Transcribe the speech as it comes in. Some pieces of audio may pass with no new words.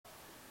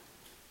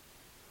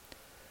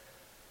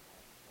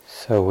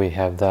So we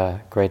have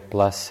the great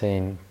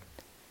blessing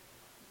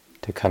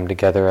to come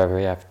together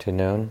every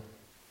afternoon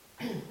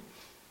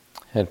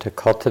and to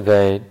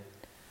cultivate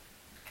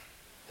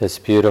this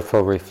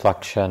beautiful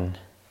reflection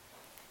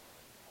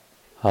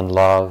on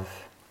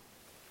love.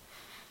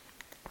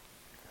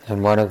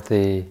 And one of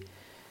the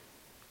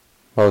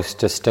most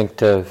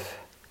distinctive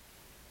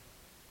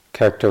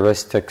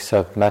characteristics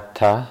of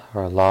metta,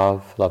 or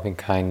love, loving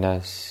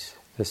kindness,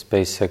 this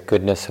basic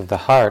goodness of the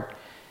heart,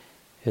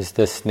 is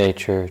this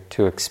nature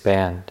to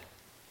expand,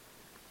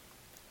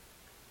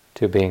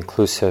 to be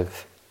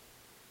inclusive.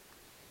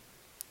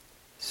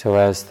 So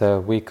as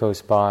the week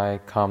goes by,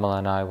 Kamala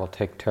and I will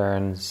take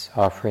turns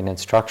offering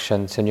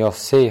instructions, and you'll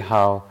see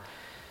how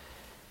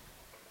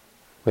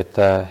with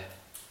the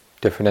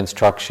different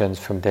instructions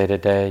from day to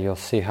day, you'll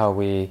see how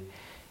we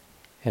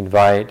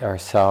invite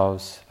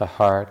ourselves, the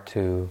heart,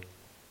 to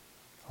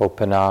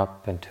open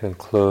up and to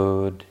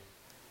include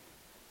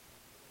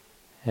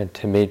and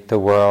to meet the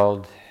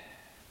world,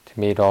 to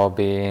meet all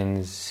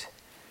beings,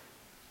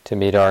 to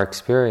meet our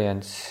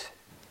experience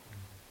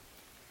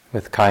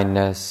with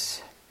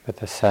kindness,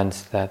 with a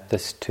sense that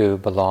this too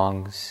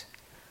belongs.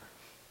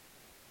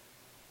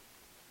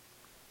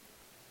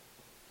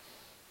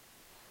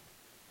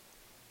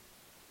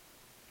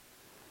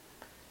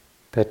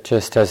 But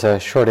just as a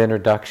short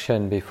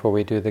introduction before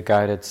we do the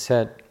guided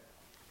sit,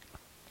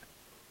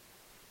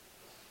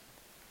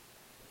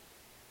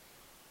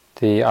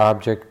 the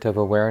object of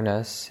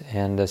awareness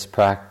in this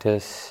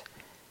practice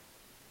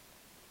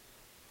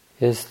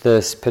is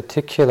this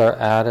particular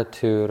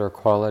attitude or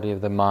quality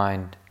of the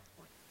mind.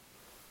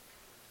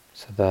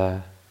 So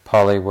the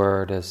Pali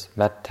word is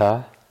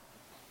metta.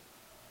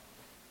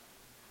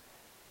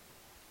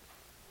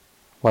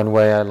 One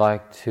way I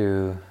like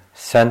to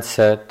sense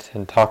it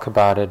and talk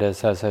about it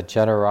is as a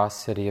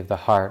generosity of the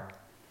heart.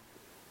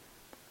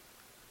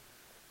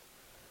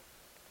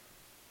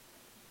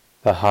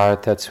 The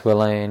heart that's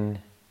willing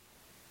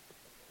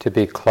to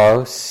be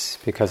close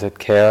because it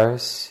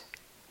cares.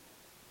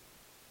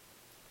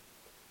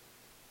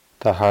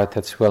 The heart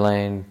that's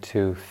willing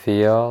to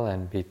feel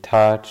and be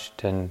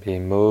touched and be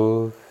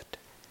moved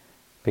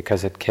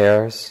because it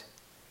cares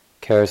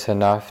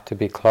enough to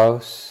be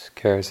close,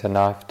 cares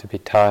enough to be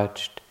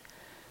touched.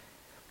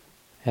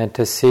 And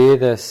to see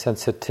this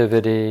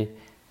sensitivity,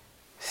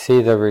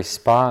 see the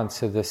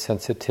response of this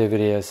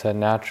sensitivity as a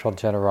natural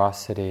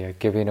generosity, a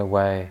giving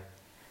away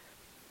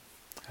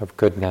of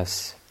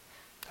goodness,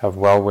 of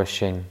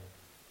well-wishing,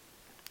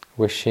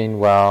 wishing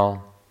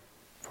well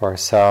for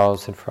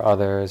ourselves and for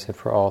others and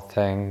for all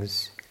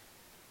things.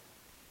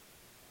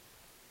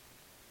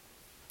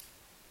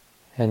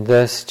 And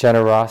this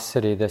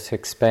generosity, this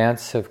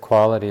expansive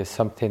quality is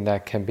something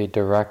that can be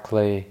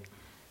directly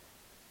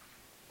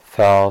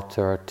felt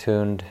or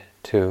attuned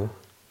to.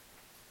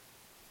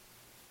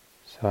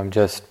 So I'm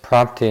just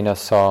prompting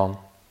us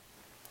all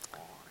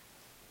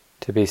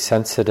to be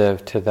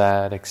sensitive to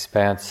that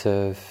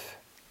expansive,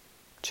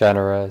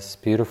 generous,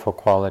 beautiful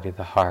quality of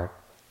the heart.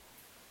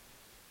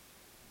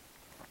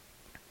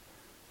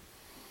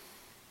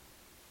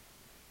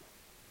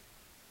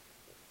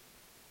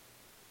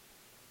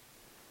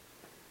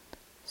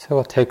 So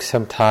we'll take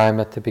some time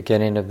at the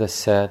beginning of the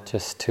sit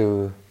just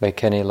to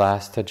make any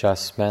last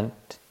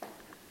adjustment.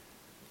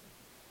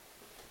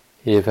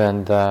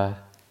 Even the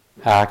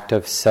act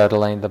of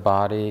settling the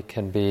body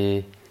can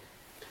be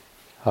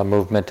a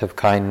movement of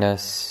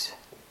kindness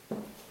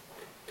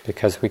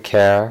because we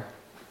care.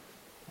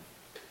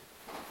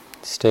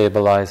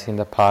 Stabilizing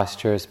the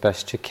posture as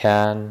best you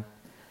can.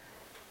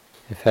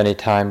 If any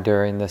time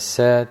during the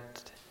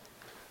sit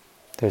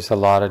there's a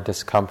lot of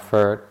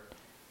discomfort,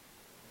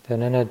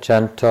 then in a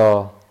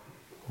gentle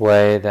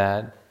way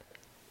that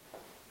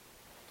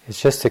is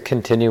just a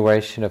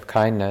continuation of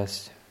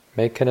kindness,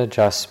 make an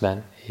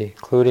adjustment,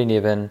 including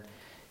even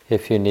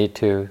if you need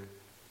to,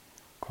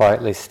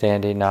 quietly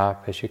standing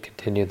up as you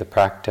continue the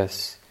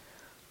practice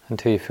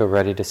until you feel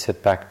ready to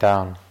sit back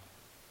down.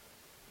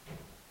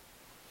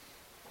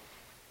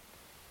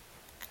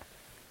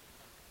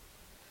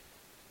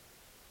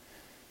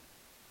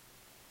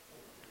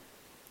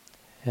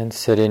 And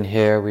sitting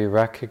here, we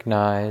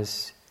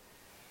recognize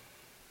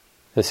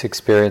this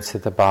experience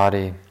of the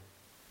body.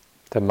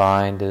 The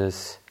mind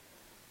is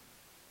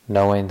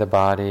knowing the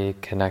body,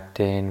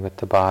 connecting with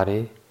the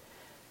body.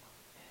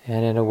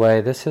 And in a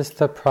way, this is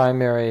the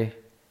primary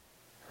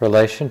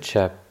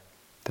relationship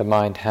the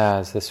mind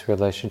has, this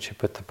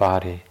relationship with the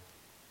body.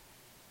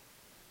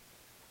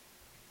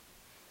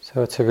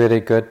 So it's a really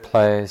good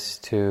place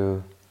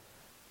to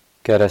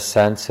get a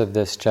sense of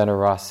this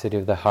generosity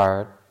of the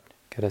heart,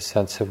 get a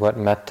sense of what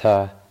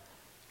metta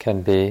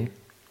can be.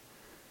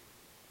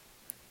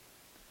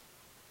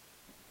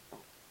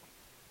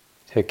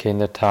 Taking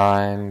the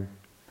time,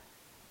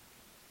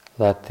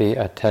 let the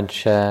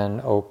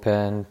attention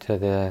open to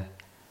the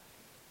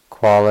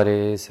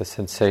qualities, the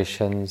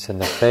sensations in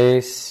the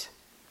face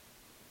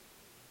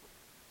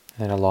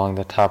and along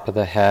the top of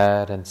the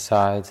head and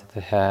sides of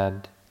the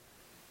head,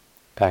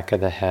 back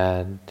of the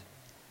head.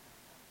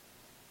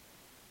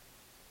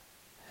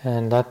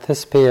 And let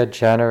this be a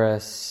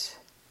generous,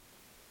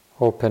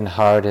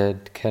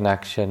 open-hearted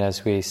connection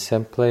as we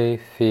simply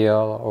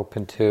feel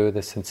open to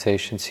the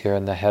sensations here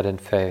in the head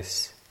and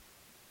face.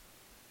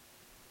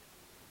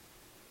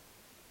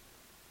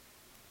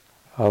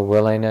 A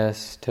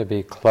willingness to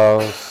be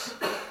close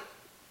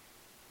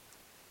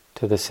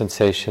to the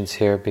sensations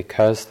here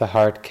because the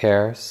heart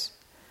cares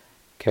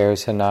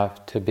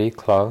enough to be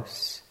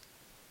close,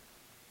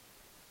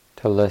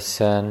 to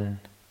listen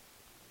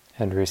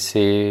and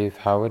receive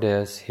how it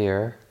is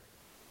here,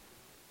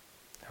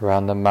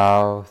 around the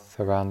mouth,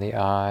 around the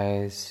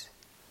eyes.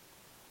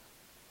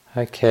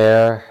 I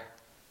care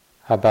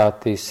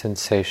about these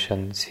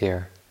sensations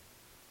here.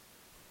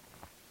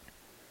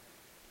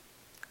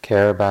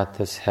 Care about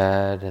this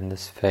head and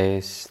this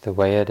face the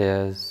way it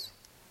is.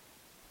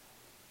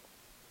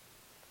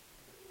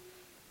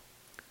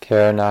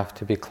 Care enough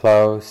to be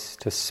close,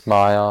 to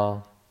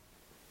smile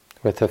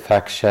with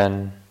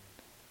affection,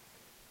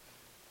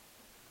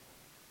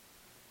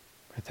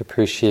 with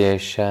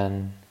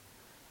appreciation,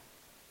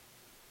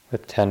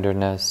 with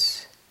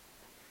tenderness,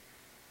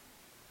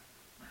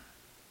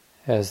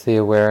 as the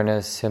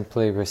awareness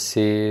simply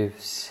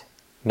receives,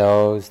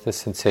 knows the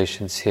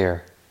sensations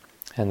here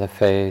in the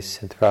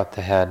face and throughout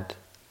the head,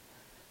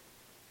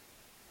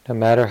 no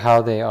matter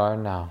how they are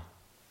now.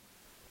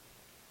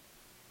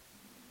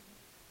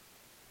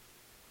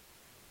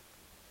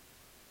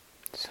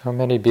 So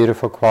many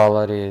beautiful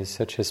qualities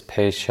such as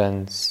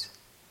patience,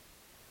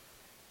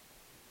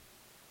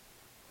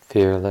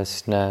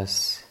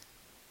 fearlessness,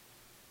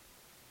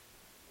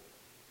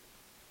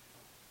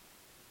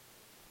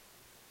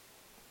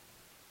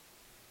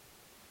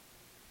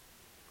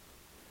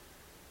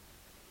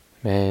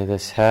 may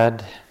this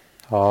head,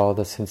 all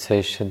the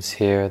sensations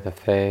here, the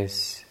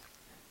face,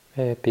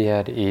 may it be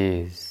at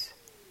ease.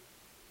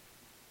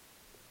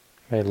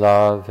 May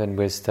love and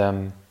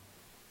wisdom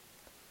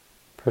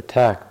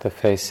protect the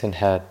face and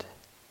head.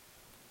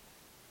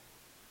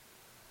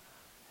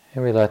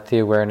 And we let the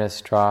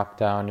awareness drop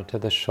down into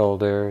the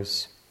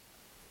shoulders,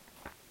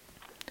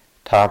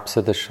 tops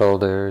of the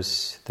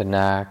shoulders, the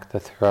neck, the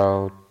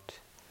throat.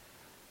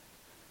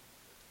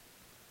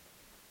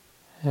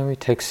 And we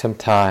take some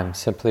time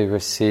simply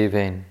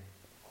receiving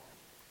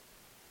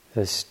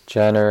this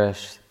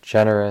generous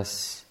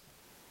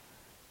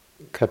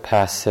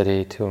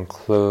capacity to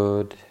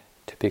include,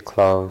 to be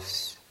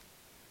close,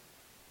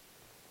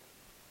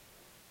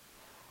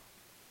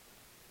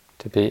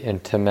 to be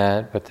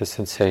intimate with the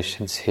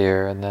sensations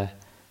here in the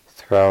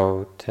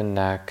throat and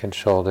neck and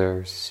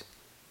shoulders.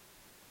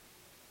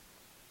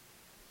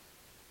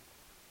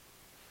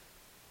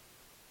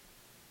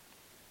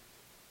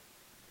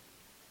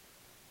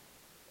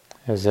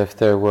 As if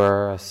there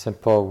were a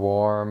simple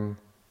warm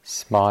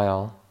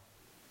smile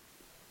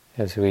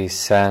as we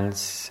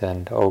sense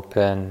and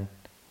open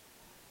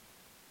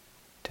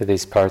to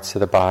these parts of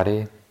the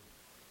body,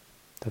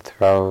 the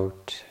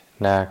throat,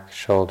 neck,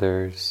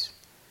 shoulders.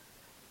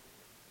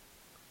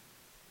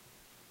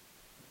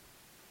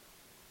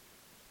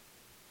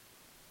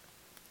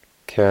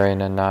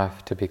 Caring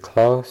enough to be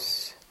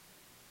close.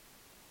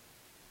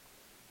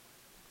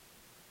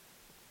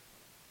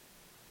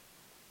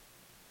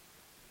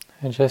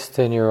 And just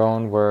in your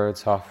own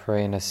words,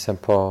 offering a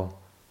simple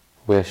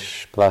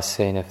wish,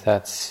 blessing, if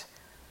that's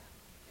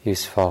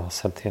useful,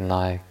 something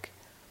like,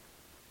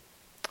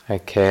 I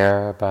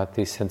care about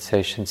these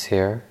sensations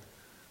here.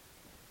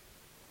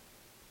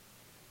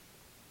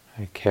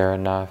 I care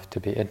enough to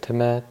be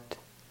intimate,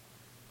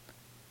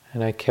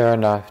 and I care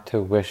enough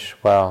to wish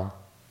well.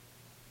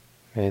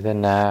 May the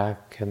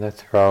neck and the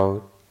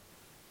throat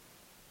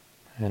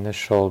and the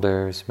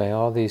shoulders, may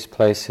all these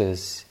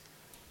places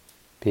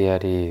be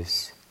at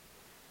ease,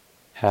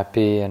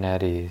 happy and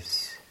at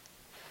ease,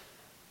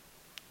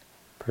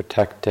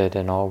 protected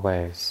in all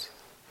ways.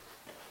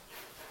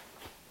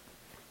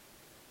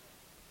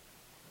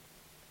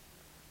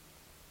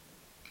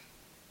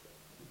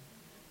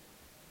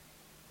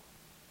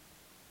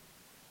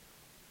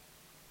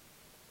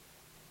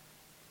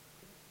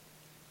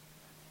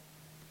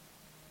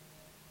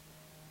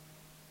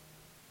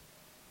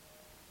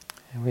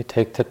 And we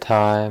take the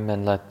time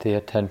and let the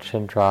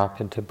attention drop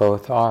into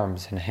both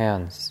arms and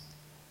hands.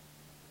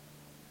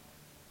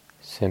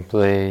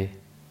 Simply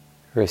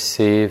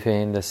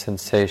receiving the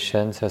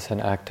sensations as an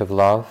act of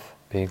love,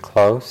 being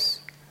close.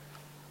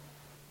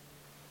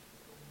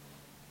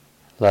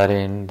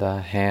 Letting the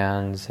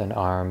hands and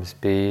arms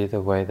be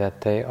the way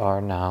that they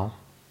are now,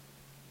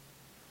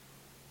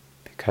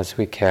 because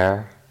we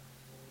care.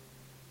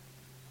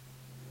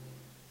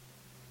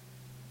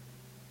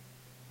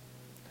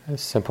 A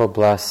simple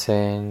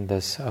blessing,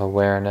 this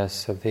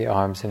awareness of the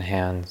arms and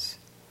hands.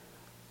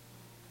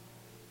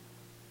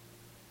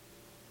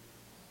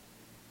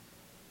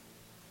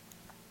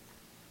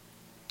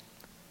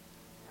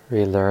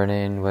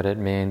 Relearning what it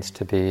means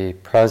to be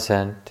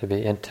present, to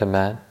be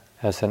intimate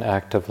as an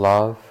act of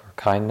love or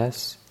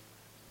kindness.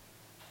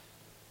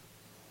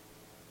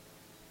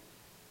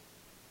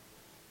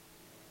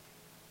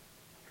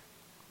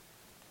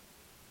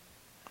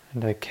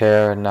 And I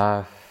care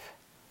enough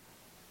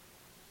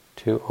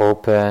to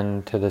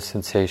open to the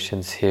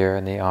sensations here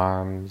in the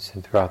arms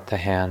and throughout the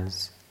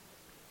hands.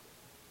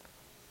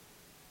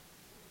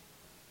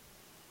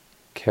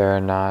 Care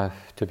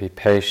enough to be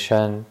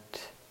patient,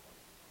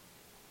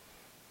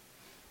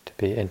 to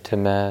be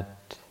intimate,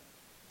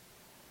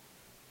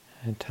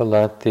 and to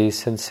let these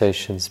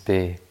sensations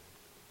be,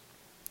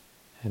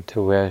 and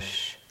to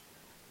wish,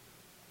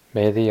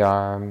 may the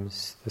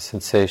arms, the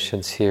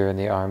sensations here in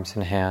the arms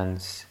and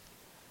hands,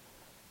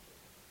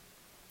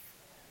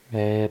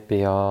 may it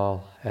be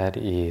all at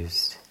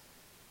ease.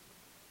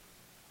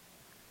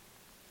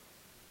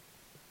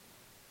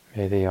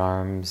 May the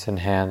arms and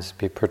hands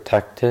be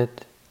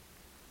protected,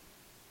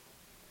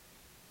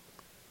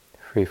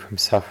 free from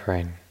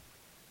suffering.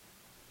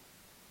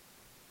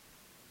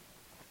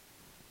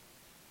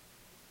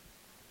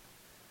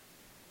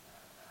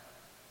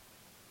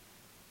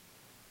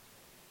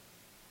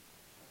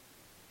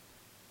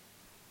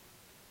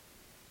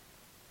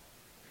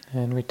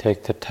 And we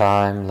take the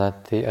time,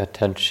 let the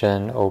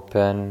attention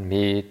open,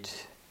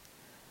 meet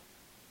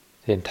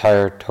the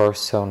entire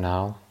torso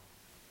now,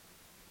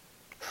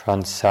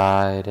 front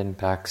side and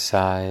back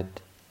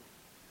side,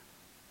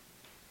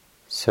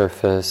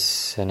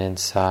 surface and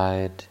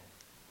inside,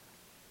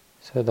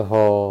 so the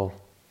whole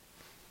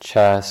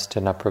chest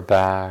and upper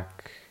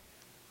back,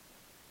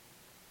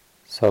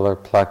 solar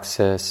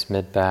plexus,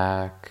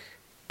 mid-back,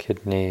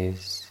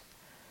 kidneys,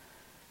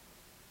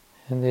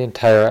 and the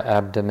entire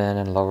abdomen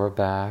and lower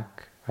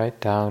back, right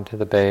down to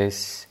the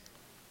base,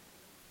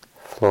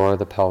 floor of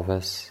the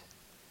pelvis,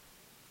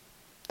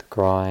 the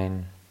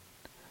groin,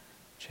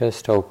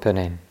 just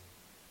opening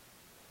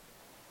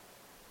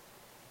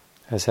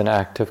as an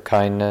act of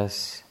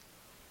kindness.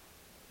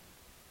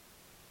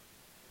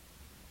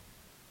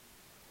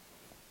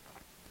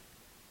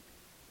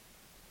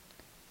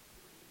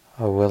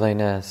 A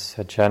willingness,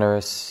 a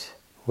generous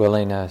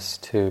willingness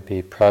to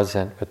be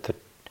present with the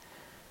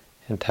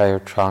entire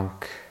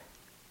trunk,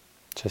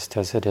 just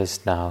as it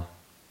is now.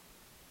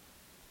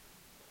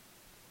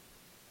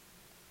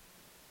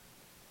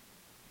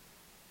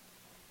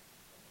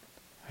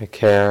 I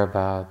care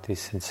about these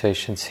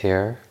sensations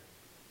here.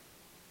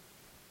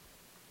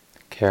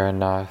 Care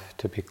enough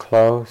to be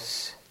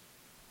close,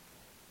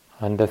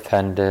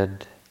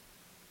 undefended.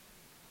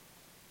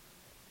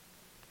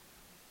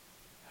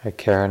 I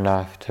care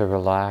enough to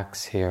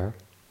relax here,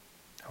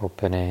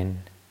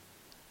 opening,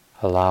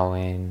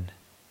 allowing.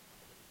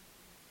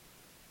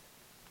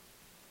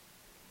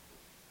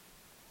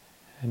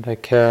 And I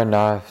care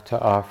enough to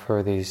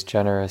offer these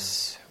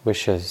generous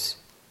wishes.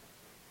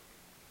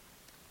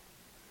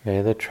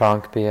 May the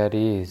trunk be at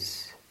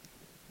ease,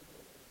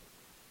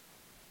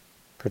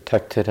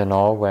 protected in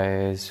all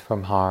ways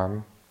from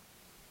harm.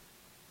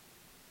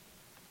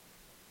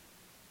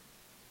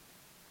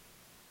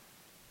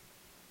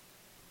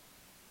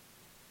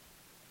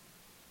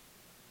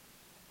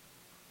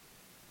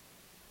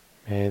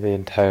 May the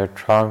entire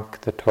trunk,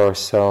 the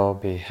torso,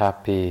 be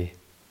happy.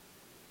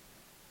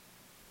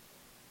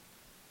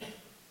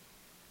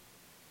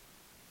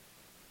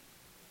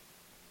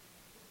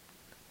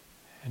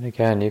 And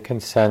again, you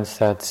can sense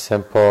that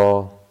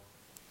simple,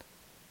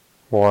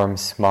 warm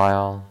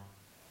smile,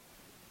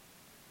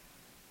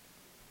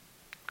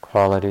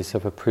 qualities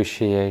of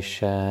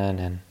appreciation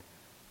and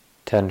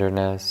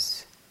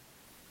tenderness,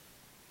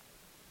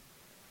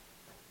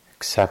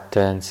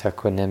 acceptance,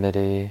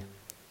 equanimity.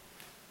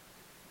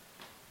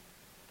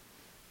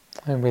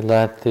 And we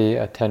let the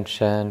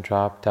attention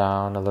drop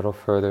down a little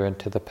further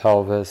into the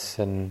pelvis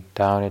and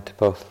down into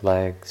both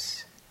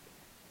legs.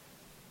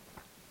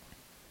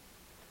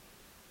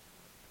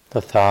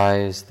 The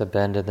thighs, the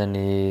bend of the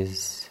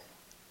knees,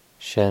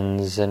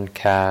 shins and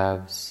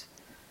calves,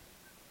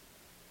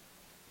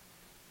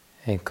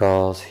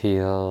 ankles,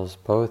 heels,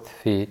 both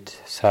feet,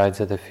 sides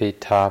of the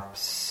feet,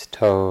 tops,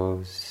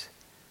 toes,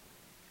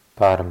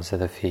 bottoms of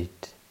the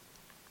feet.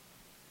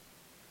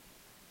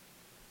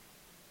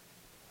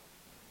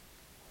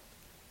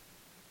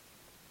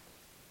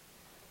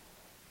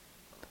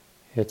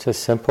 It's a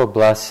simple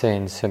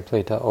blessing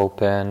simply to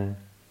open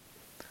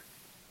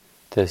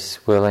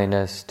this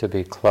willingness to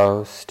be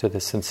close to the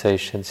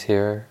sensations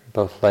here,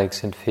 both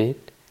legs and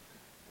feet.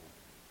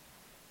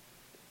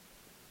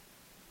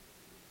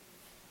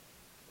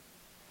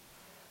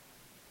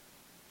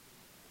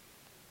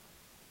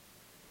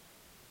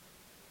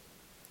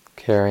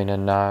 Caring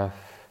enough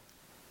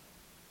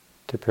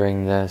to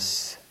bring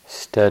this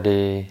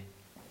steady,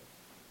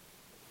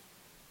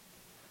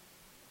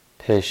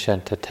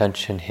 patient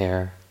attention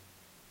here.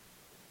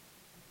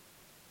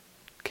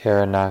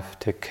 Care enough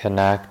to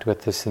connect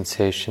with the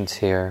sensations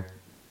here,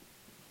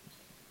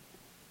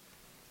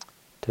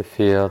 to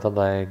feel the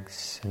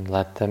legs and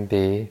let them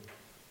be,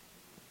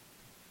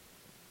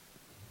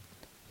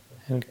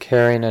 and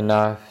caring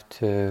enough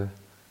to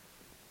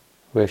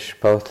wish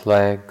both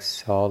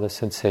legs, all the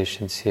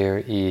sensations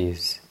here,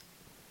 ease,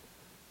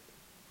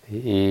 the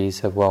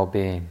ease of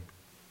well-being,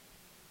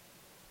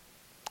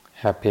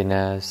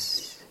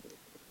 happiness,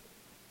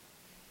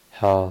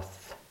 health,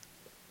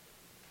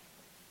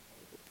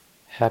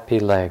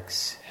 happy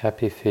legs,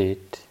 happy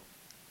feet,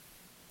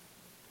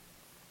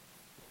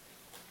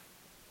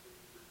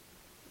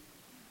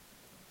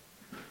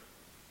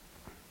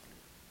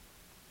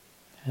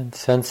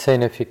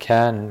 Sensing, if you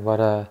can, what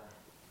a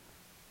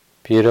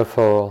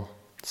beautiful,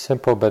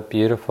 simple but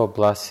beautiful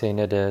blessing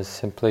it is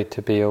simply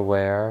to be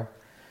aware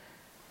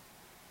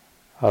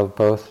of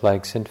both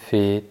legs and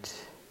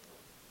feet.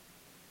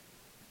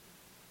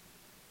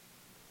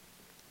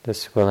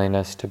 This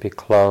willingness to be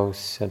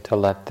close and to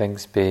let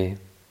things be.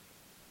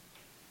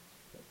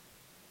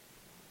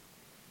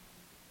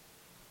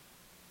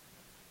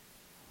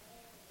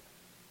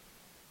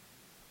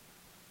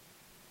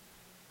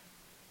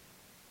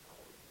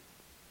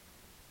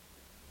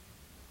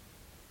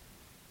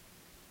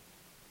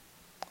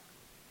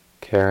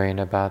 Caring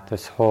about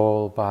this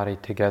whole body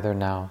together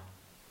now.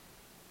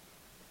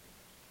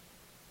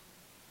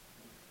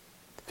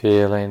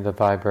 Feeling the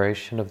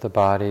vibration of the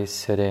body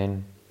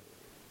sitting.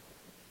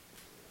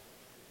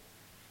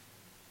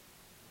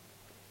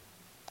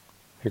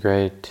 The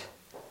great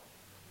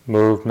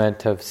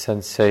movement of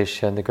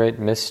sensation, the great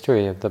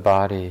mystery of the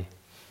body,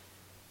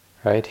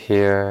 right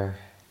here.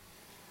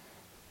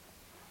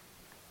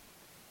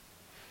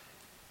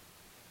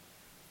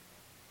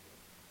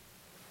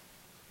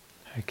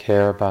 I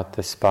care about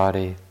this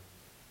body.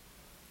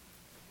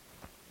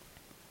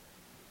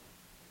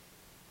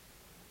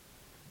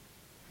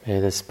 May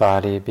this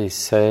body be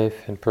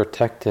safe and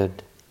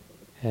protected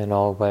in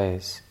all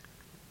ways.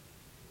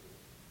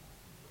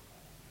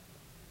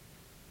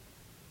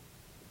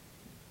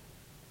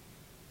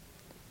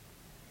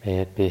 May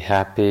it be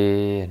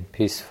happy and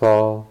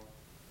peaceful,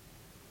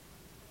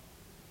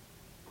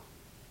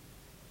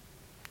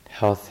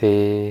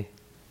 healthy,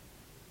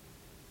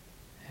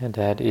 and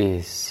at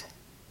ease.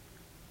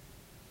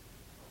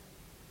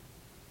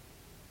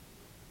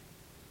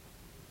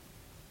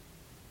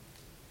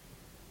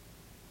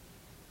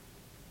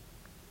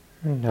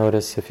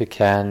 Notice, if you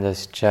can,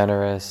 this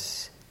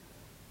generous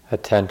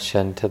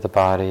attention to the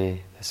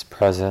body, this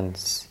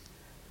presence,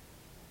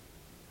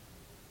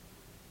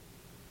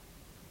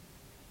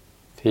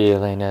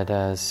 feeling it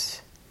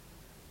as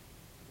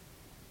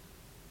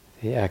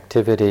the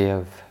activity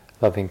of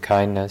loving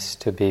kindness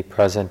to be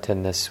present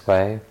in this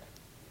way.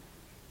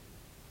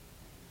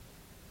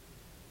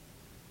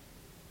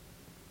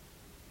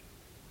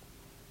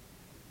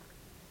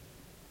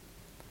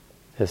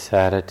 This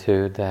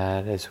attitude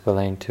that is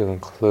willing to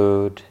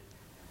include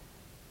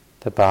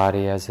the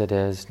body as it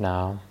is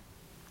now,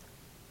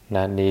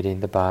 not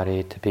needing the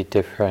body to be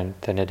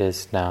different than it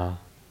is now.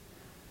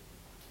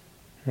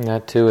 And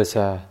that too is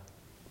a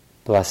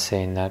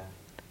blessing, that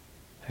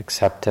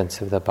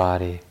acceptance of the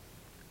body,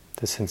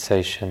 the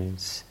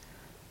sensations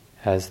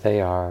as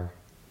they are.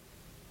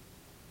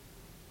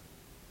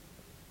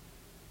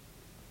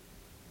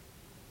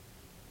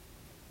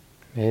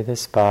 May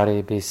this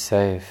body be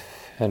safe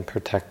and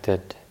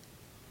protected,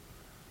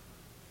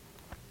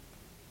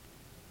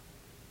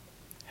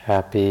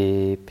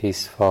 happy,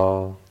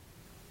 peaceful,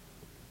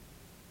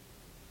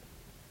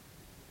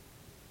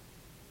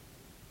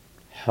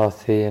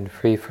 healthy and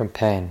free from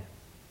pain.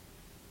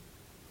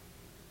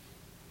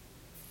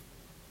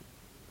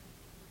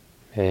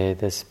 May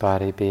this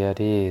body be at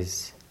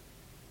ease.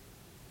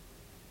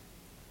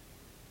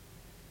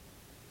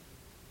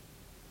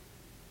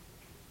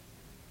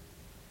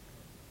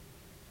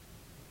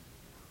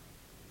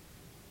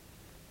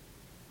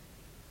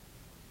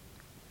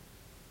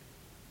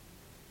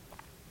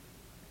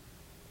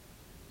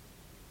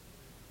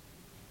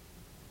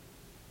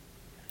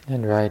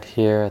 And right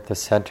here at the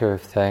center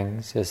of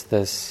things is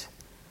this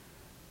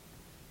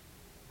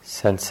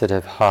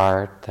sensitive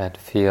heart that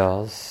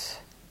feels.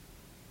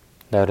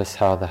 Notice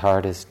how the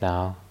heart is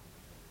now.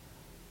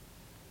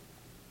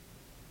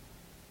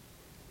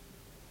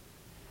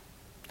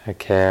 I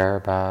care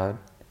about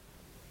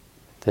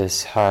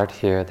this heart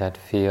here that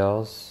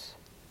feels.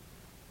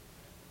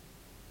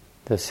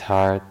 This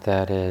heart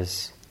that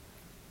is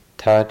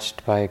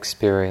touched by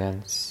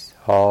experience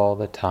all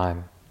the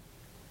time.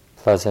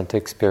 Pleasant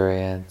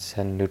experience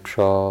and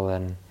neutral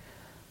and,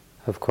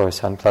 of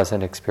course,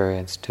 unpleasant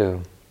experience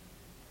too.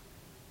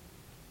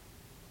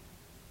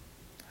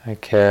 I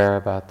care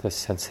about this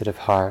sensitive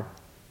heart.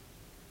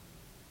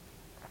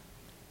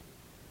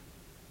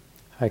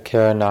 I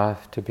care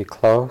enough to be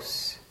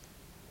close,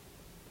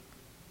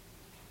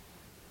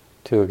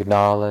 to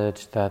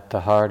acknowledge that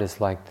the heart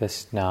is like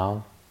this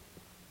now,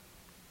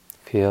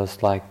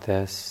 feels like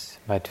this,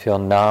 might feel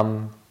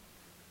numb,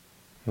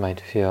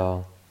 might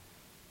feel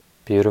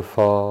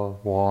beautiful,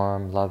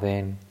 warm,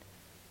 loving,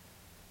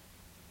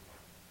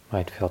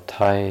 might feel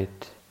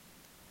tight,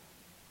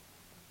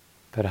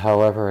 but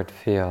however it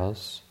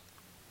feels,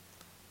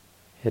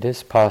 it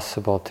is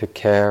possible to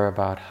care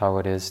about how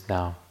it is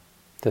now,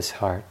 this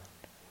heart.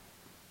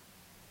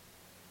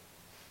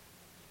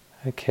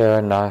 I care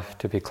enough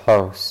to be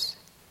close,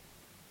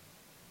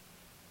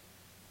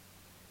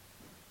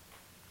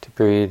 to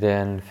breathe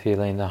in,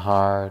 feeling the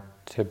heart,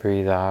 to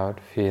breathe out,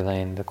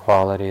 feeling the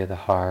quality of the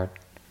heart.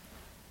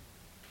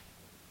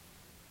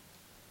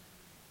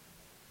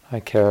 I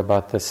care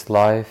about this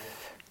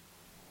life.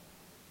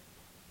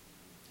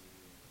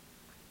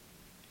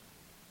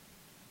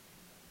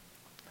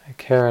 I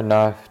care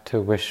enough to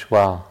wish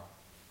well.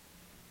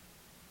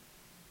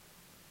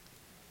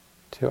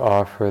 to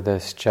offer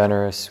this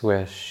generous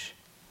wish.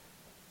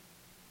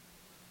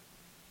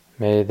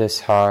 May this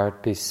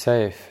heart be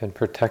safe and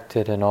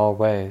protected in all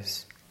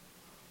ways.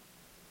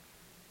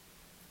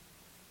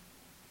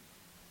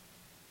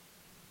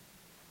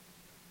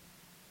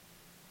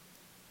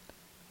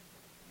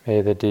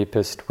 May the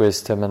deepest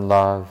wisdom and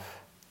love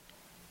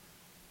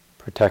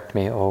protect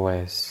me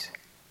always.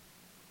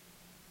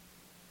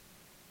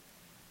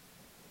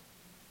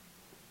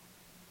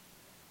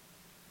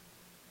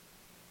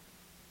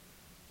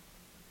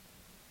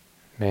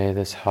 May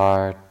this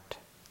heart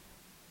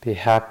be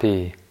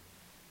happy,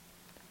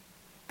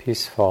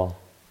 peaceful.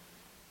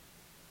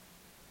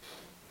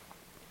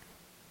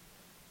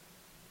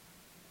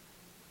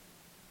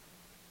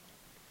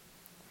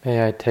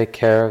 May I take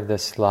care of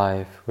this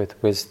life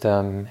with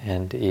wisdom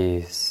and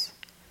ease,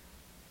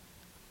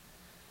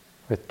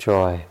 with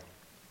joy.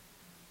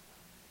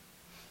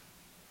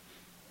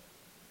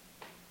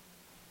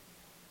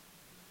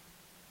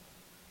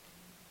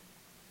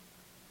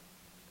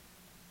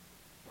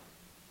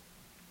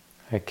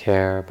 I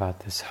care about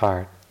this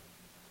heart.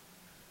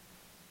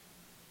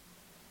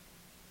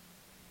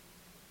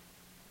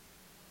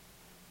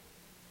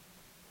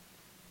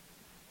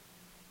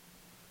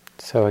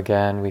 So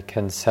again, we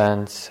can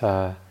sense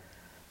a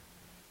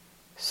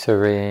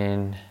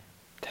serene,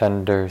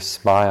 tender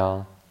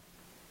smile,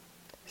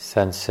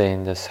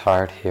 sensing this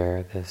heart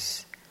here,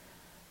 this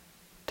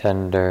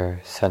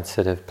tender,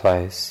 sensitive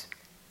place.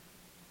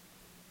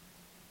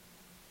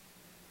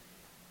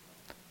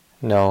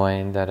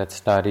 Knowing that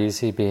it's not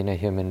easy being a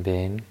human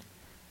being,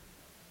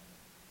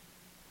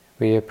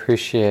 we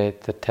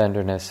appreciate the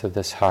tenderness of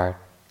this heart,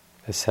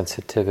 the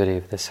sensitivity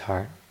of this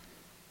heart.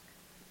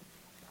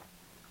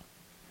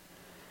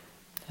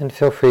 And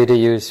feel free to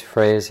use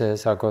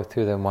phrases, I'll go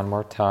through them one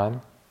more time,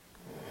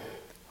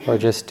 or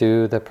just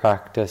do the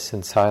practice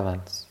in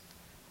silence.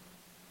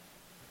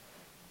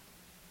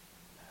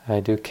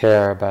 I do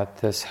care about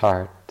this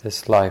heart,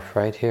 this life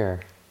right here.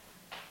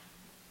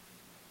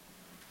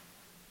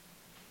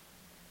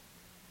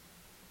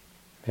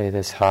 May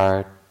this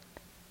heart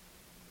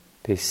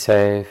be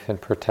safe and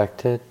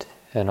protected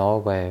in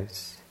all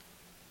ways.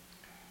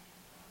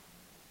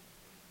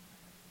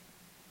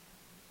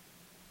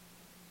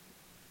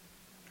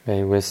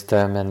 May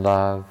wisdom and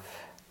love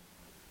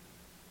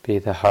be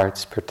the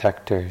heart's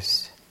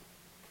protectors.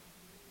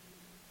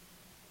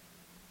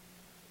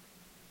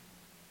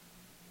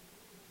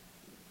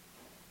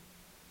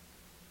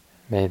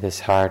 May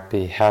this heart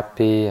be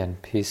happy and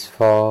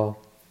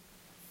peaceful.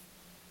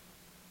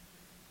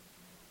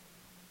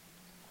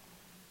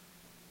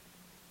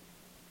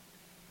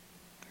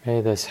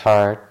 May this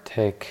heart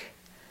take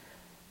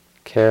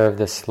care of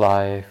this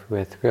life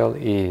with real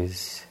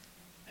ease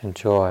and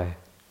joy.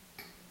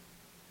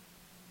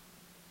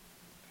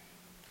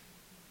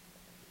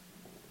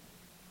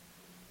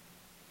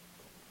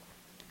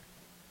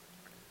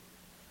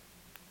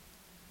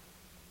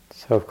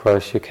 So of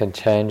course you can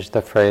change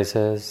the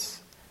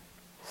phrases,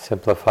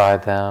 simplify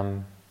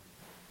them.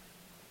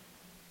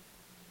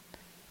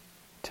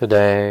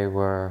 Today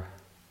we're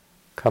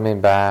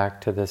coming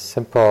back to this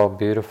simple,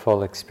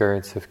 beautiful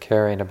experience of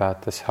caring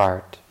about this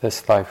heart,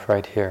 this life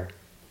right here.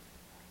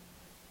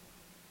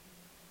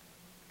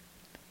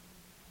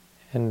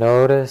 And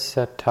notice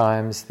at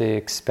times the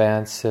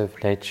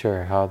expansive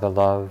nature, how the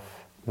love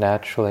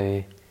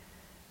naturally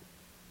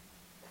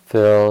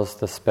fills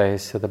the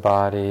space of the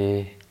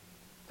body,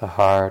 the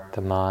heart,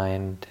 the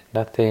mind.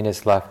 Nothing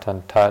is left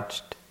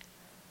untouched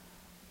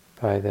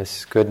by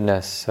this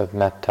goodness of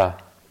metta,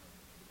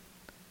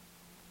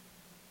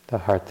 the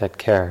heart that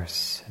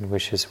cares and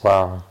wishes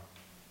well.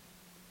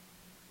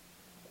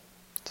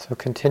 So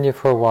continue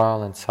for a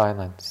while in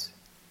silence.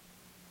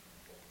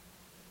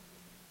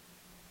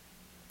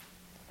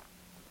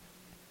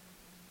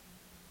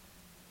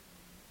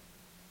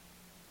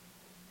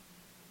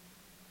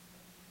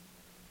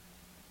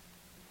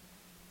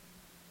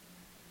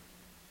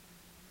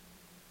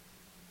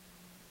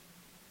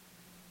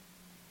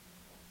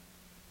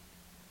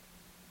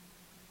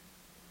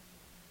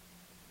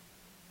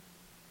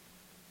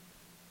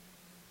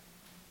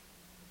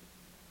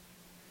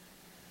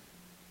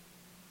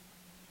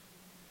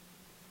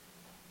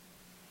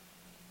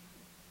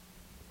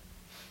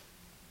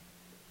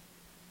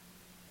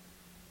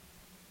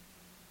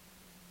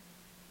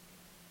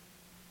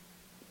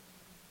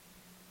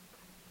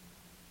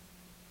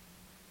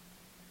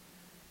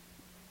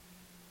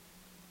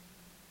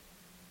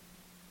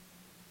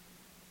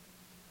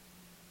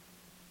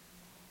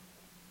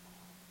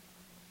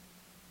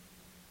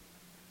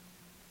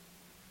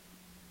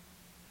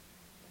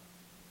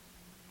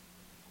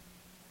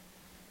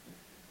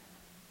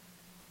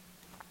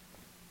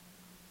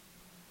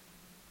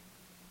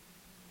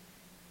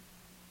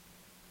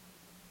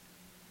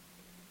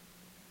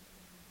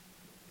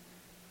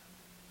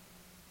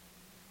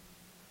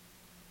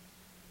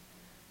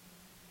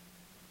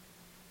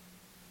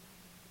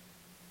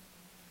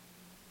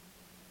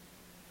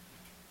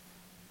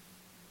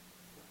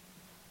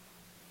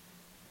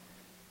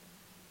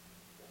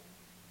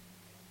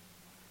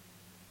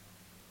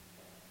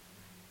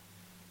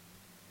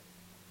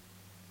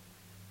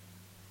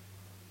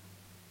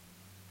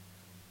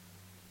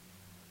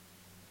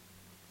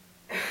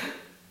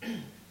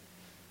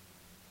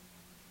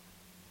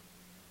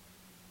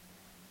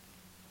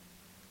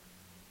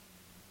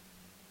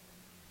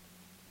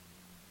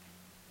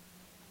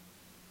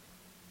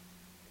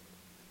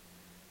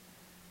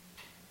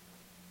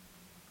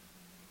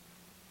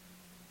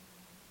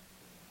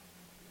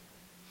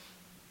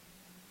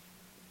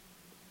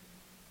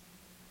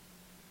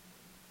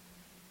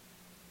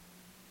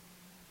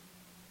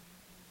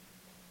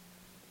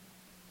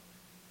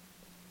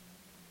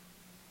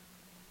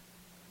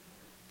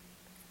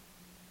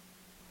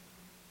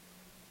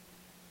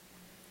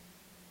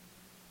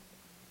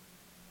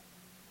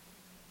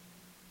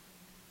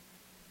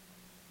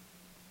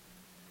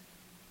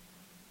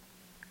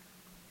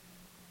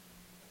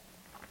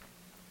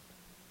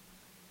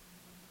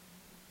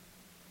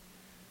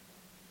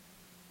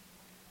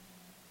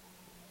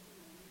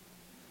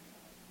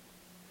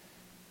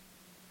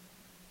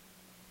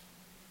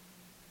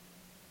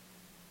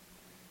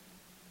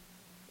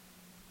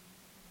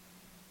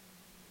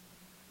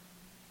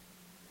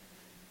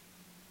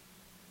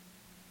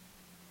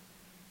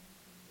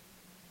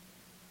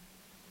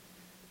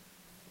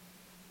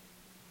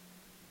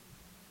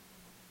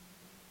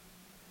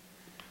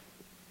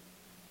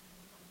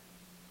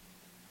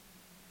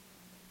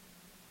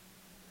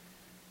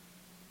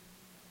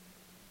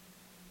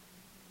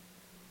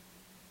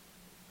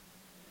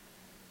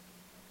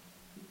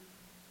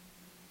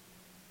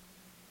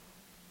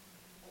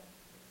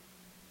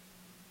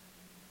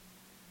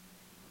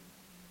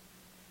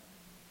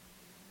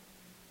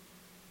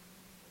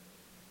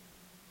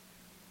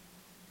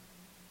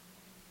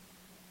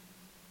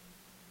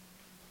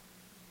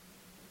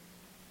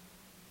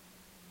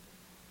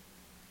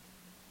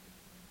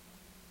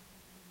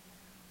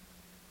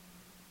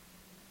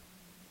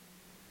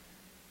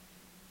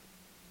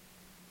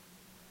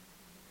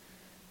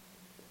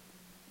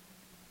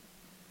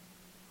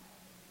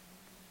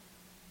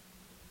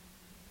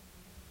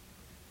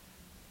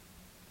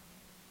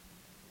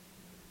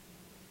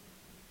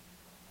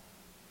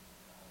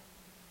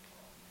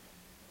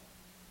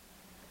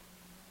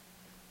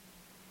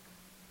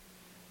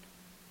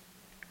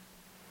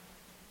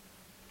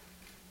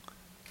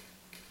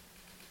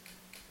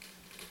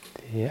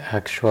 The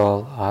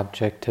actual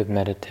object of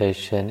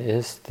meditation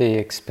is the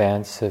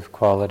expansive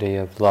quality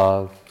of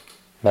love,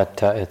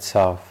 metta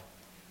itself.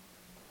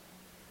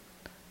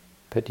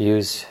 But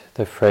use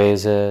the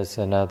phrases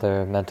and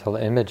other mental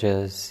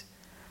images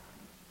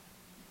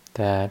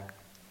that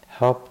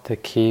help to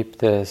keep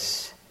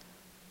this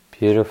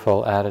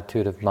beautiful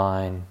attitude of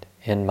mind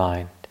in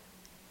mind.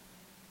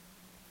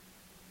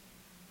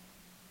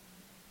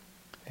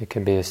 It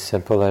can be as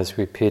simple as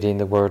repeating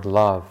the word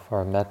love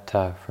or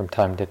metta from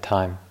time to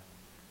time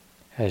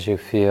as you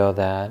feel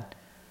that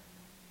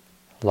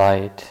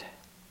light,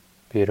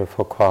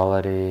 beautiful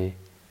quality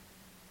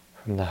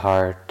from the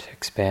heart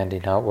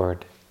expanding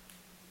outward.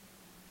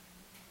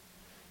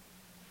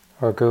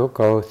 Or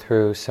go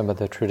through some of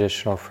the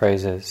traditional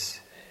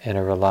phrases in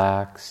a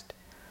relaxed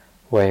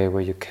way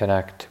where you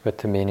connect with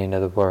the meaning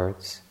of the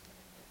words.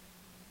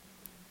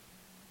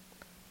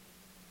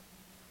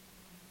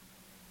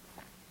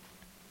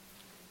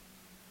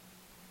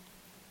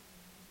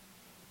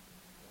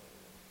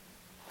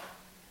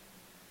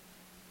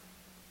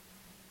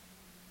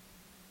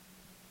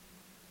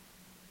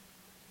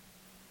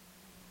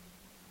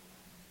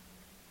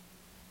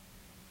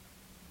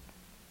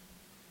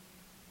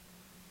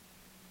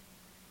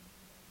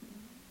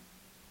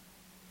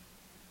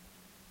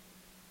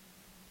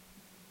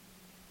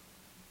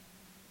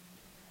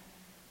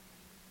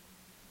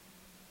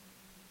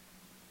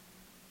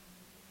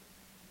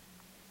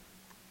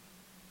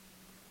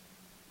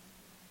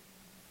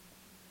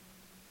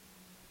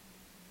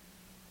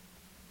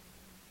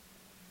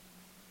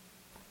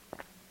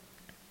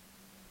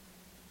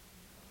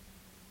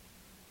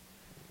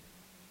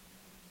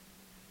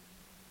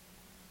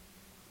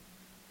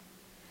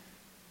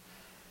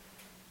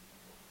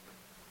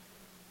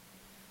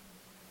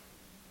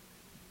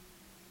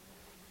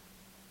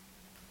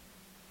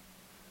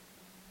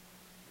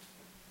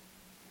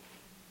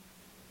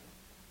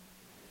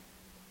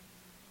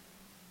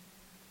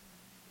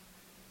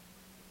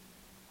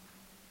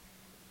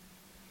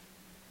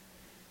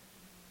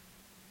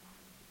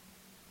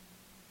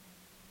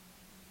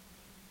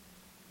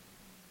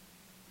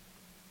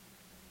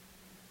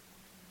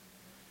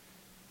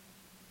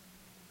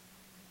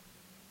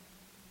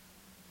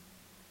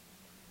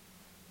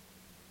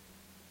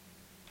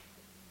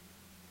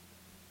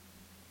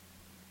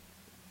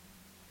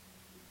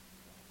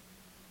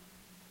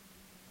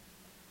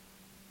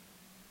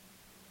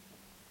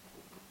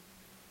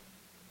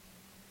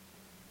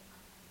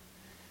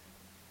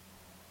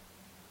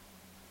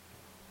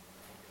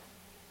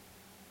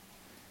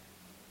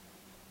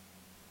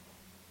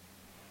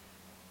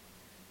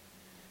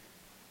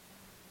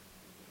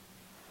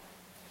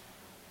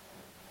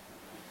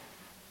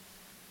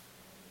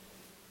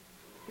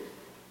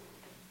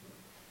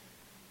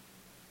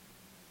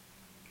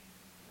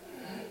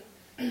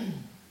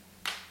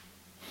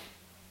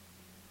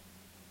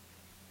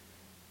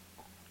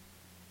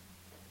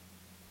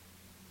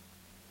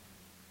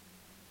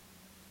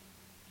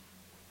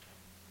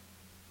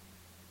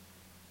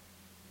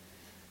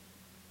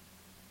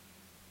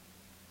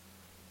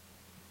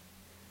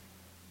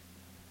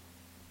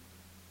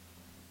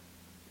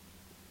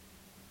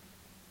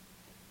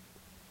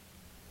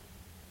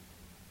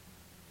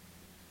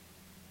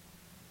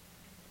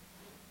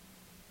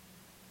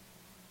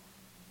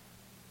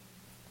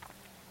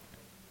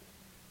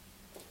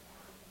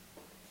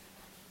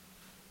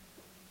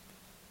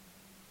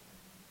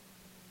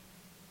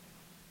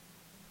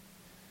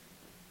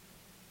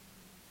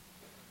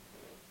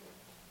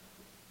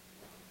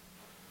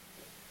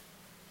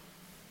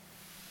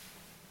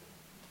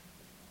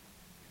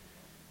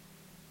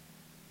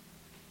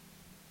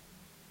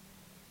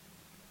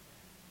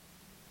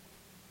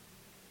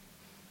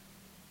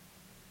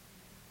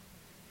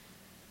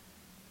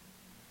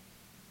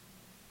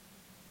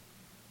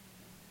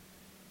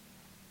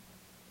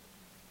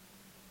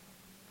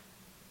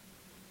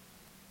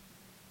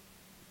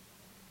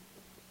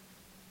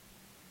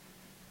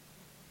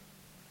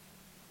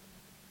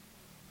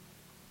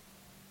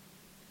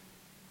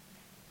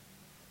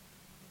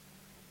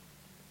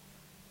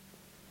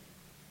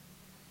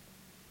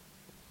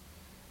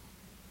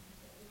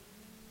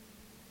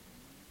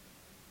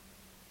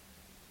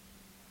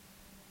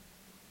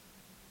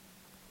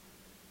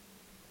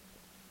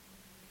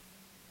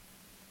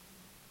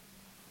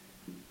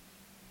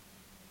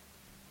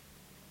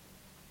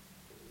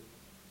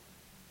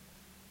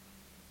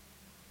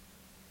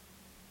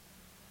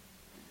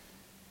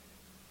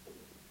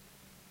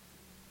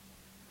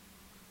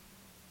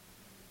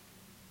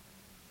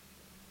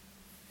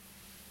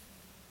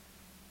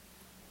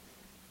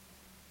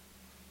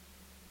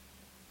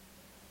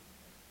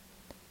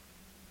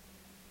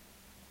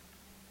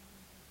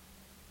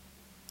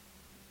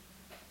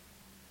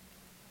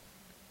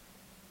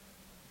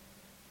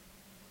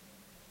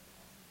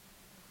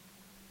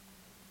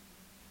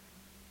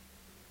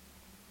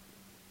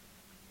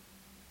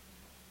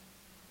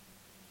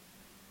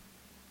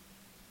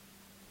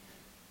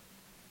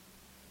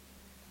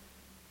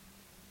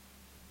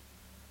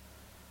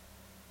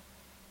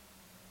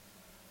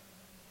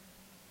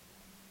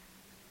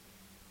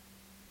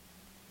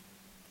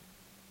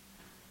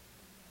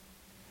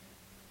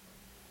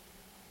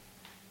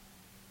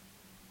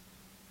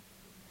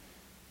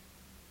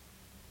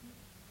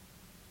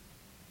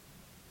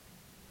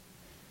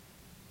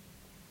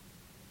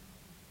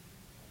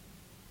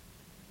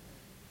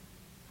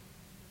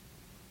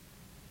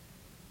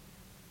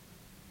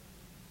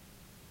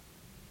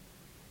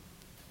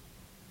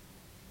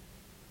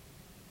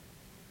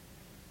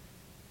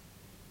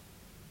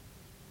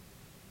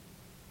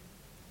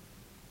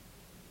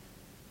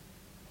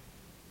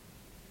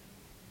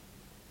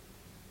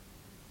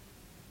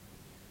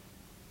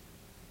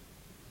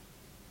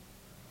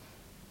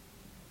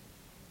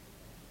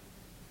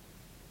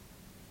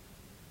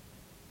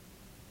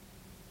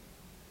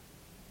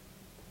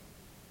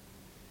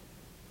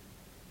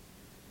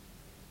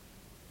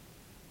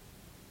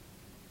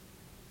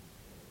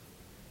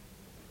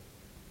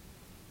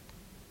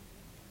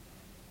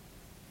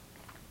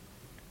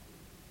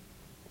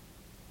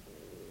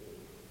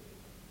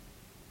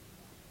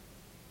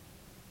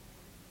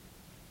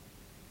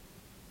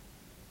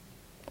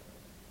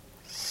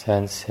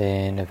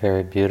 sensing a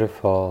very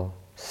beautiful,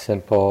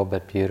 simple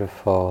but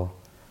beautiful,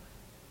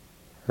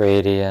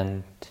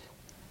 radiant,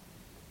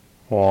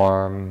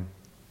 warm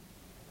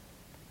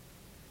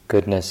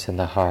goodness in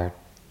the heart.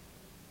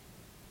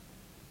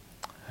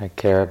 I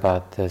care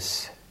about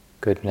this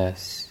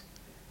goodness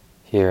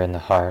here in the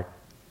heart.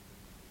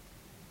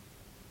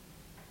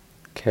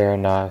 Care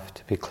enough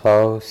to be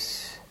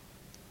close.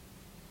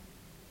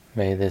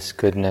 May this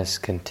goodness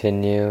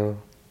continue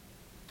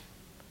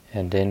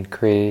and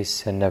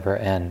increase and never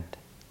end.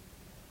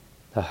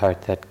 The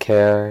heart that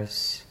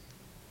cares,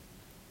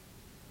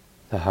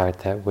 the heart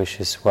that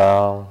wishes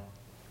well,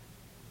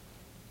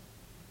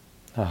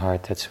 the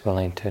heart that's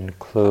willing to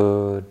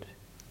include.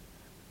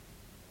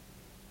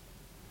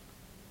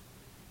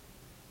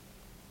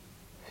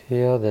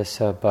 Feel this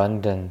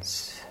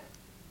abundance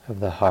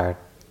of the heart,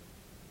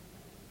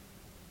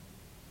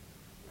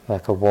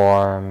 like a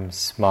warm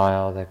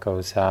smile that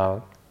goes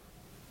out,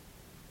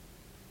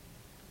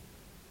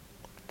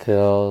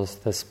 fills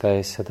the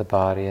space of the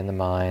body and the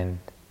mind,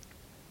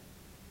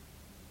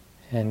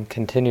 and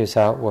continues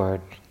outward.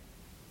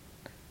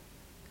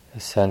 The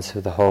sense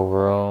of the whole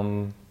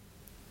room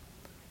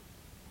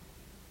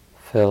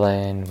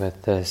filling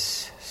with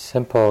this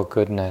simple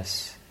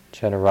goodness,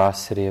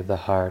 generosity of the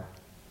heart.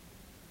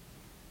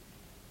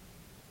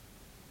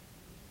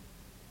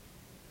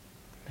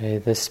 May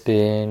this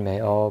being, may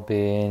all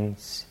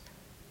beings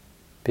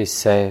be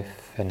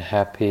safe and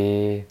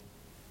happy,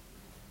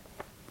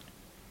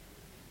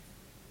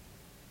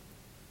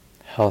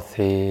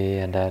 healthy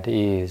and at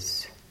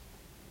ease.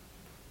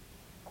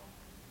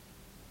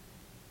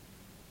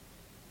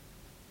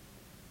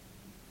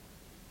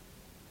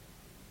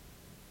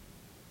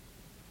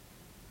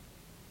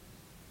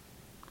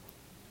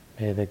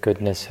 May the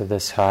goodness of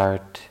this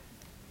heart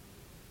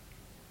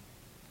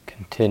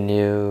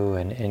continue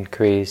and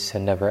increase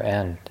and never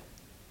end.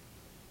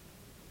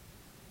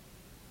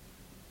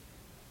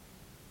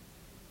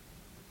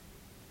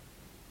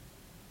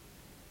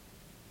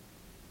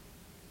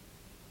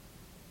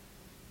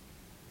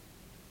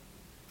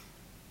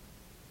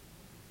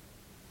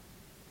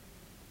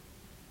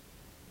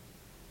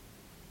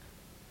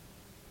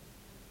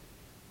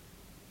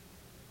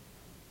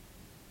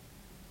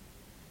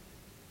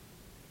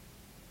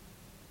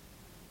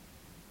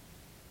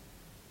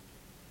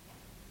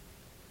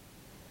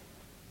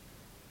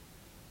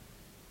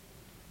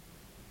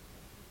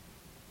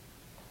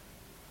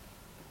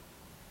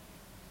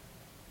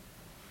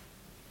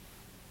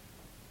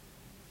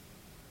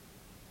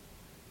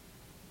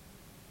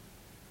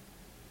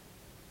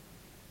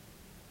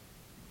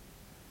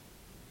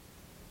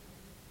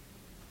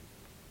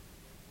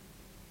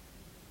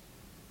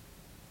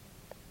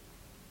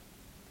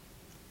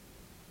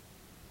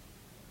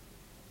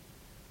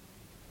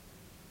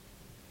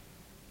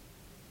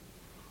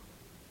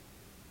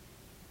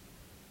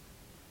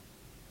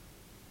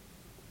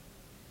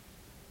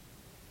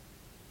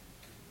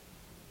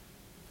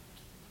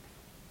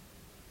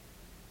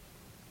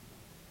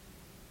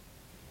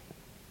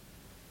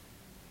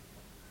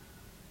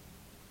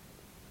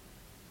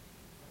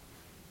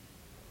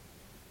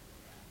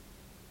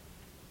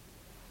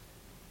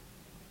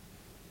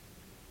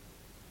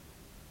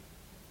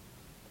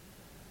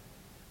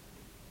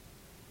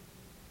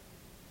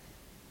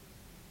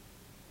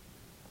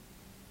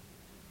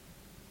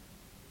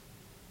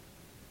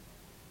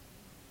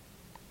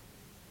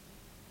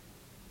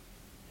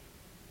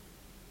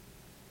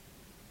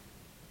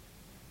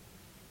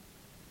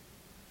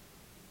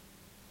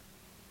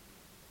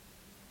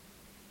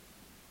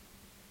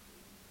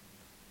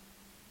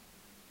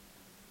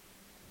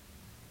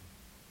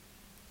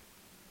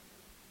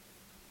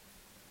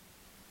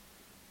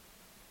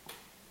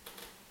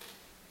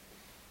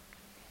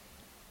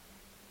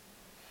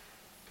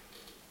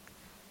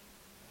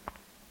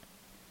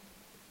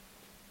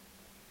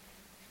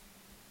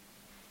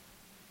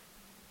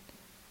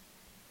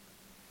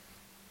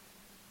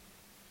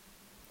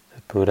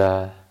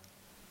 Buddha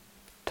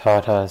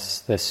taught us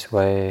this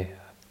way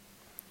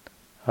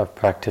of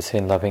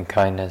practicing loving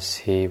kindness.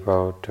 He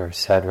wrote, or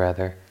said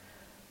rather,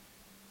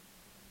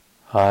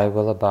 I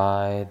will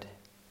abide,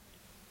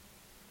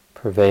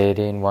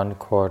 pervading one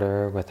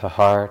quarter with a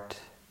heart,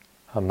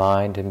 a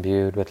mind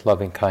imbued with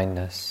loving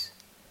kindness.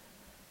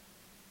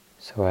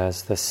 So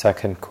as the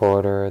second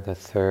quarter, the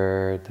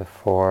third, the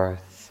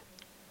fourth,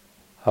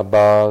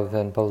 above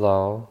and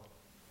below,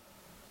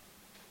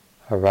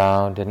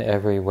 around and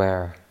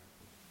everywhere,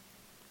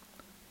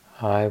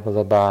 I will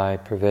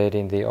abide,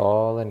 pervading the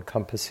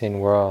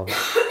all-encompassing world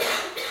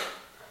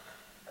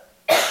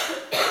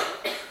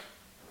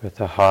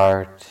with a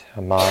heart,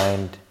 a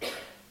mind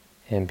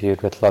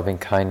imbued with loving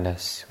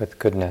kindness, with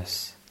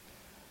goodness,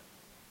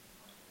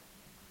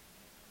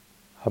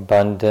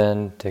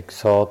 abundant,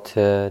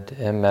 exalted,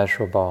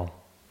 immeasurable,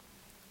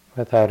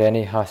 without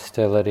any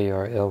hostility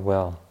or ill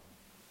will.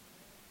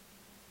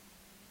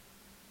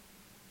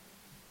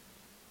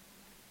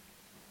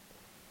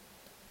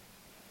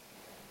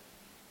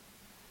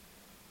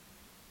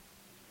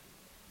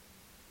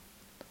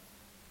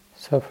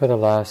 So for the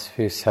last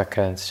few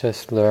seconds,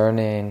 just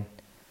learning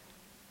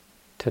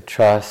to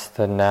trust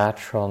the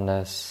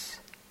naturalness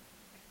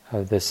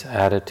of this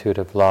attitude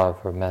of love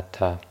or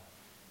metta.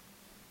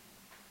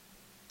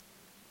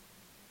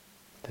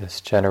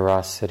 This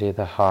generosity of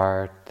the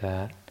heart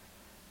that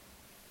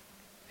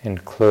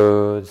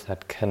includes,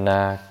 that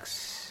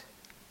connects,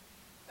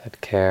 that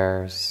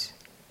cares.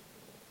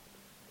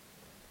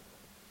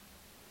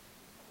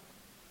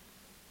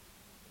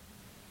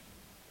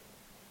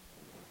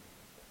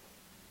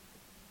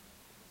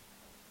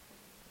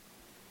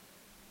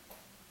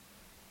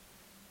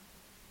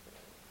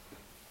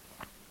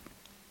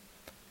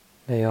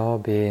 May all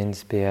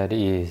beings be at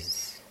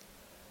ease.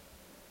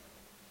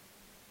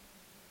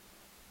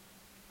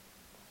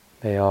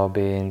 May all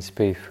beings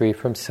be free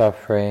from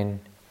suffering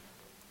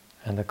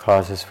and the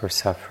causes for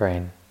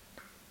suffering.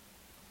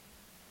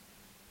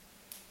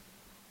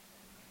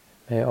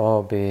 May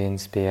all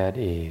beings be at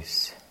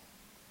ease.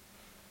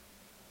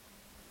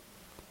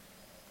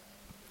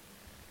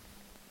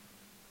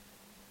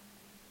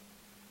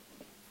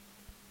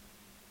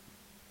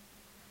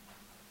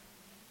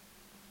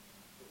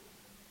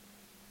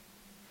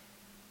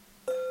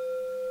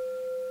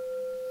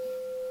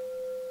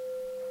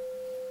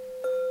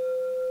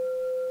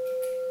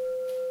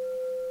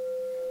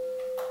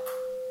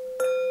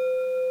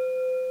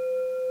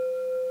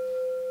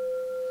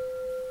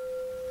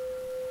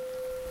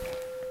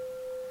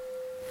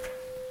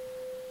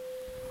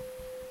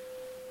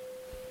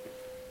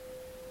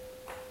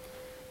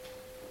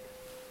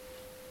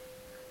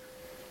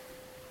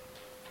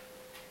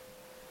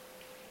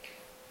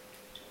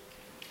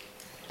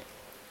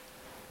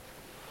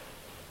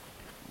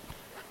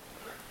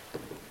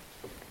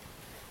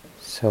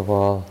 So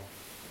we'll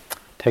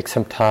take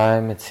some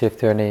time and see if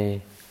there are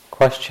any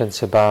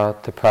questions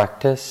about the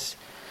practice.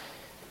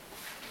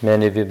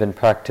 Many of you have been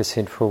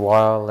practicing for a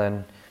while,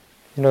 and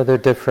there are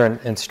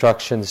different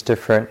instructions,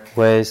 different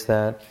ways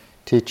that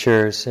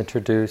teachers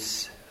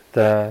introduce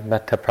the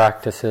metta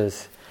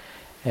practices.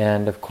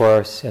 And of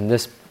course, in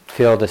this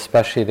field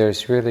especially,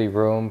 there's really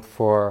room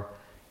for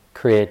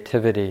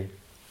creativity,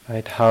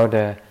 right? How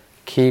to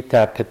keep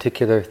that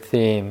particular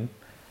theme,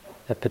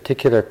 that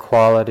particular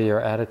quality or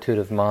attitude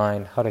of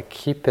mind, how to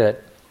keep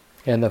it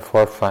in the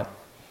forefront.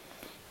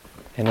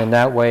 And in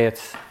that way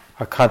it's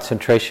a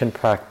concentration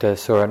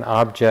practice or an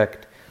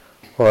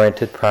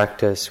object-oriented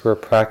practice. We're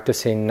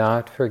practicing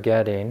not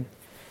forgetting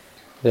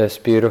this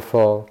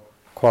beautiful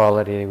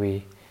quality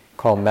we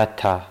call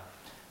metta,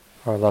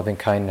 or loving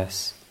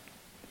kindness.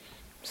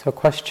 So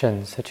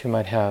questions that you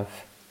might have?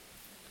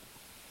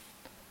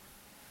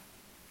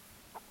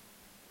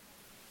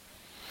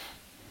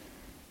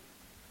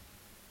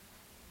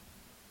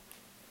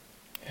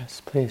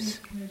 Yes,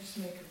 please. Can I just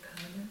make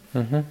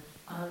a comment?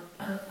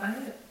 I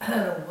had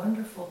a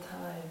wonderful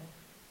time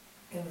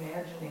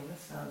imagining, this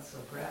sounds so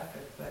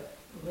graphic, but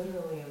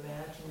literally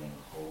imagining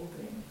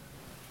holding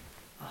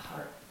a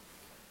heart.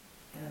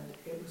 And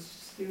it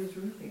was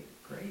really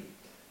great.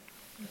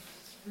 It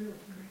was really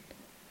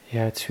great.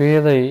 Yeah, it's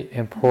really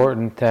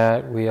important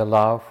that we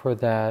allow for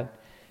that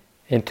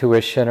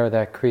intuition or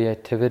that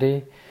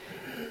creativity,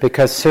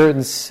 because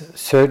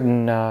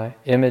certain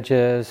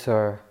images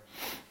or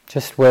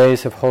just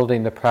ways of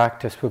holding the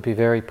practice would be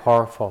very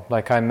powerful.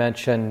 Like I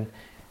mentioned,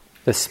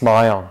 the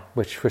smile,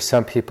 which for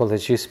some people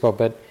is useful,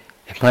 but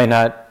it might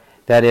not.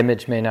 That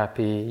image may not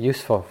be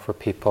useful for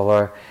people.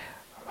 Or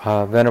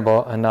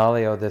Venerable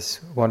Analio, this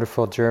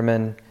wonderful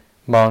German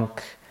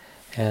monk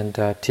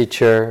and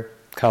teacher,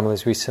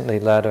 Kamala's recently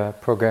led a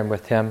program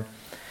with him,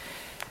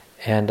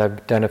 and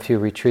I've done a few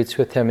retreats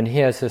with him. And he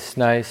has this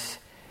nice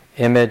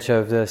image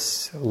of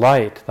this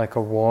light, like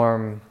a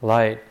warm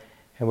light,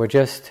 and we're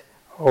just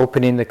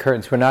opening the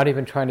curtains. We're not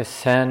even trying to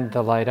send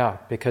the light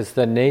up, because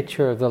the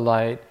nature of the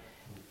light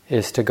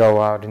is to go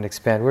out and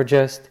expand. We're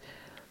just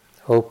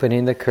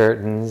opening the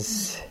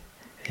curtains,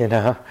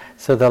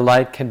 so the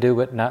light can do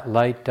what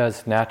light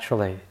does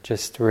naturally,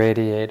 just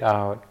radiate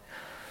out.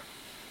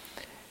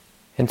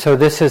 And so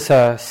this is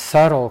a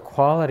subtle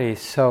quality,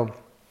 so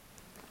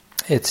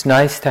it's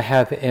nice to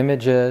have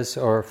images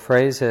or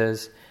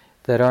phrases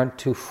that aren't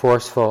too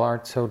forceful,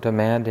 aren't so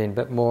demanding,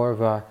 but more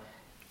of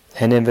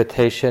an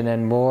invitation,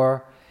 and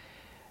more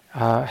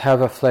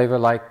have a flavor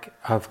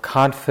of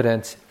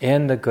confidence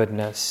in the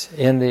goodness,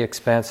 in the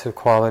expansive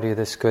quality of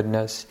this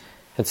goodness,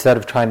 instead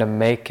of trying to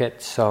make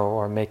it so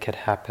or make it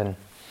happen.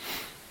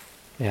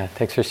 Yeah,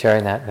 thanks for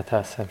sharing that with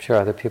us. I'm sure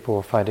other people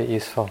will find it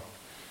useful.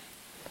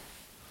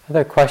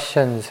 Other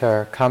questions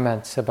or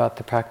comments about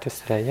the practice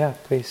today? Yeah,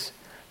 please.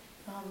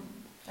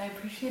 I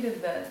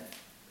appreciated that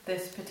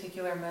this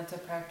particular metta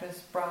practice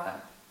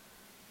brought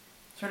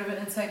sort of an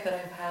insight that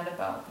I've had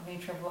about the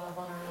nature of love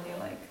on a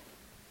really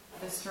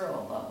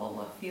visceral level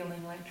of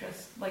feeling,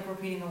 just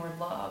repeating the word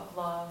love,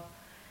 love.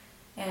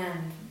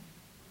 And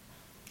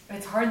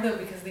it's hard though,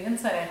 because the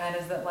insight I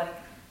had is that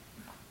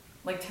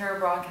Tara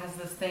Brach has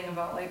this thing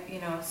about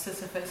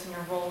Sisyphus, and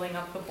you're rolling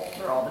up the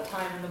boulder all the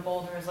time, and the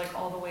boulder is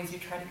all the ways you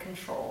try to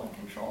control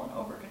and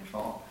over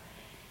control.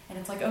 And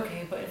it's like,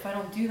 okay, but if I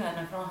don't do that,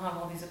 and if I don't have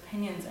all these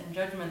opinions and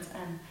judgments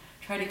and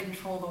try to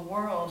control the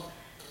world,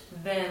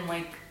 then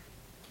like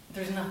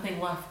there's nothing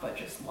left but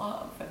just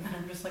love. And then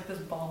I'm just like this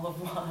ball of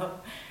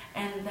love.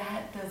 And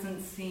that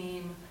doesn't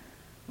seem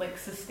like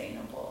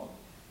sustainable,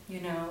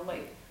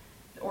 like,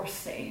 or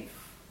safe.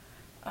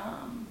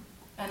 And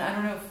I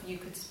don't know if you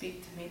could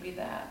speak to maybe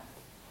that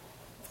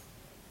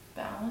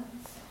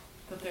balance,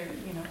 that there,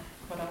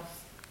 what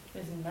else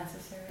is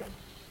necessary?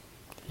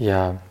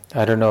 Yeah,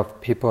 I don't know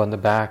if people in the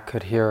back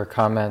could hear her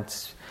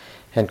comments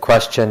and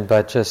question,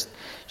 but just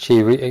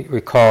she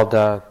recalled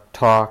a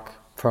talk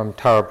from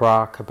Tara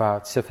Brach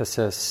about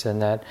Sisyphus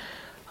and that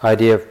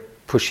idea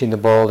of pushing the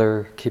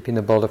boulder, keeping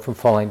the boulder from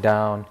falling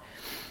down,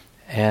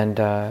 and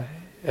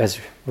as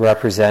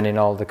representing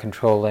all the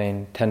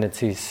controlling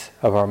tendencies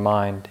of our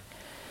mind.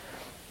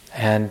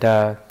 And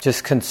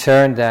just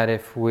concerned that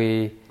if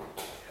we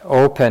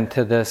open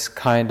to this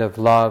kind of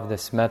love,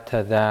 this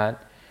metta,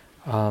 that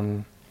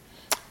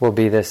will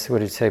be this, what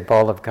did you say,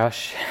 ball of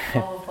gush?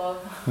 Ball of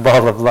love.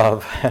 Ball of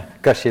love.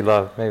 Gushy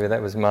love. Maybe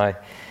that was my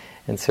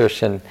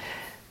insertion.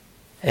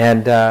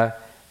 And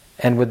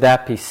would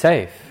that be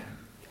safe?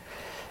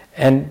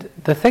 And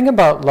the thing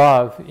about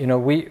love,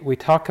 we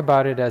talk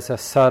about it as a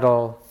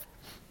subtle,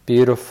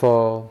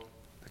 beautiful,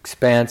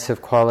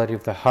 expansive quality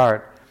of the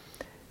heart.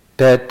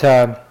 But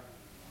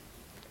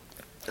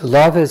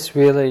love is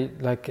really,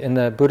 like in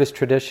the Buddhist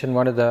tradition,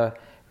 one of the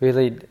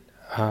really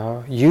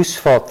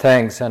useful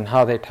things and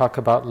how they talk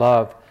about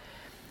love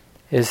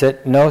is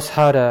it knows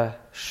how to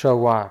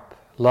show up.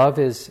 Love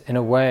is, in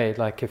a way,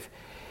 like if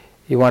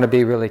you want to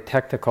be really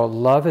technical,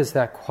 love is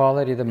that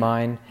quality of the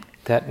mind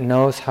that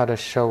knows how to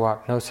show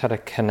up, knows how to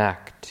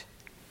connect.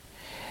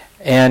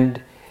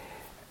 And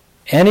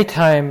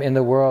anytime in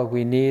the world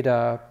we need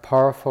a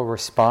powerful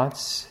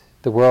response,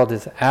 the world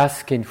is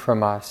asking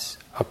from us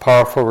a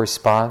powerful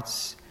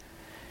response,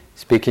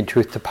 speaking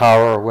truth to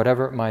power or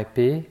whatever it might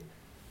be.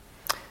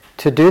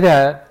 To do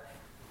that,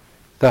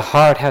 the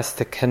heart has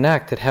to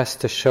connect, it has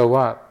to show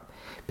up,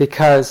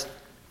 because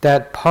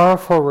that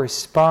powerful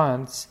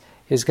response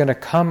is going to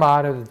come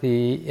out of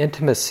the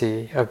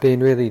intimacy of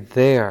being really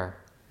there.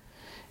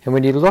 And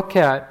when you look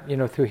at,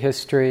 through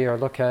history or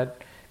look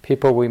at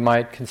people we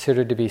might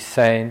consider to be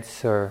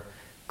saints or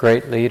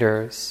great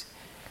leaders,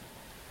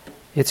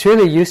 it's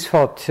really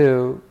useful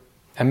to,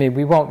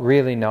 we won't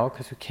really know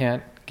because we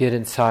can't get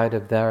inside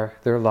of their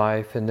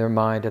life and their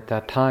mind at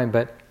that time,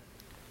 but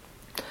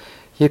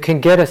you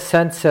can get a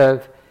sense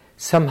of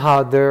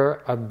somehow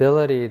their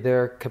ability,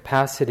 their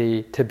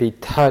capacity to be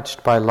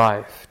touched by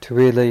life, to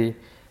really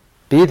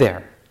be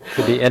there,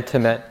 to be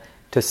intimate,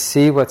 to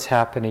see what's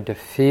happening, to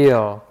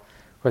feel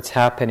what's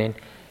happening.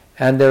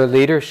 And their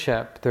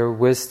leadership, their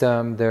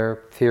wisdom, their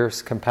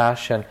fierce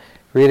compassion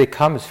really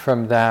comes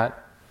from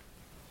that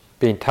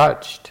being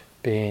touched,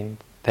 being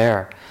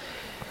there.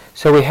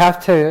 So we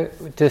have to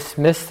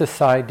dismiss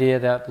this idea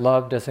that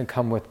love doesn't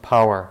come with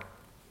power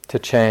to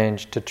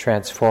change, to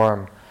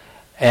transform,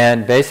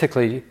 and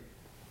basically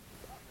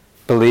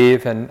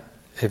believe and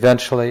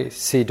eventually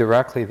see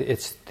directly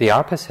it's the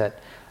opposite.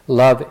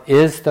 Love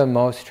is the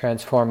most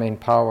transforming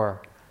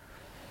power.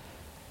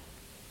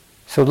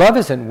 So love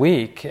isn't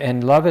weak,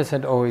 and love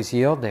isn't always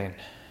yielding.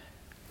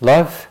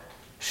 Love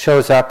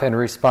shows up and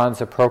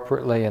responds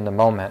appropriately in the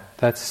moment.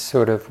 That's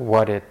sort of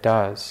what it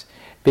does.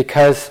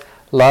 Because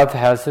love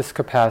has this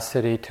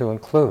capacity to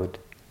include,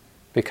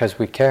 because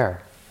we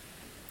care.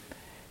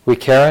 We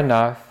care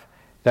enough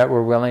that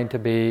we're willing to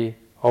be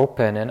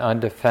open and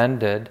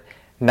undefended,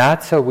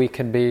 not so we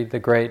can be the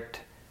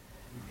great,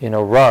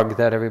 rug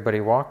that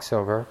everybody walks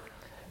over,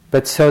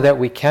 but so that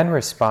we can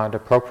respond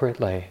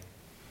appropriately.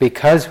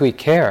 Because we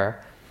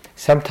care,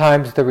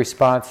 sometimes the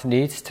response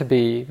needs to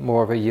be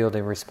more of a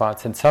yielding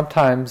response, and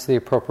sometimes the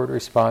appropriate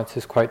response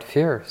is quite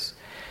fierce.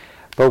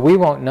 But we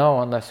won't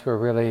know unless we're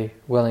really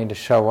willing to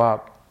show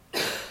up.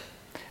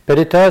 But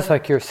it does,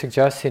 like you're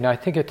suggesting, I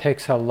think it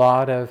takes a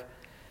lot of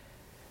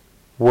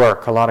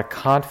work, a lot of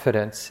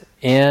confidence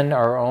in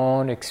our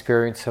own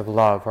experience of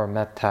love or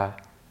metta,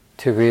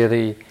 to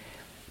really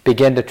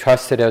begin to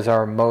trust it as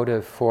our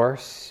motive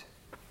force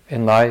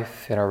in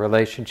life, in our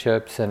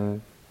relationships,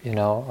 and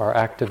our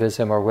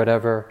activism or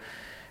wherever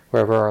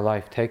our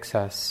life takes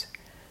us.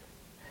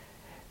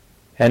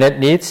 And it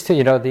needs to,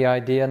 the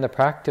idea and the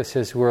practice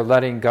is we're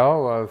letting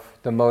go of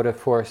the motive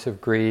force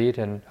of greed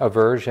and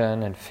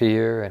aversion and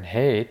fear and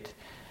hate.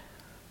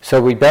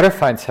 So we better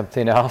find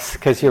something else,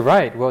 because you're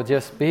right, we'll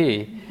just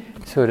be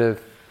sort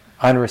of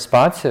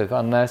unresponsive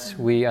unless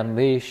we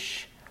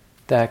unleash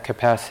that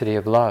capacity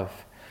of love.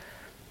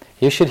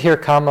 You should hear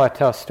Kamala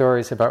tell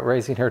stories about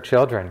raising her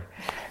children,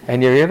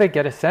 and you really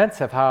get a sense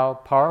of how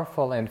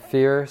powerful and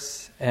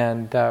fierce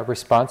and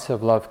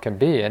responsive love can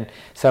be. And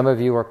some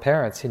of you are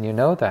parents and you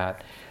know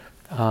that,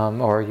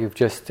 or you've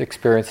just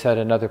experienced that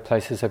in other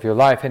places of your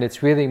life. And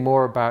it's really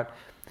more about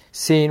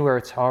seeing where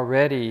it's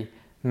already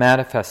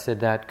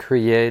manifested, that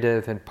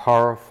creative and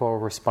powerful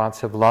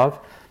responsive love,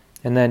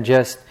 and then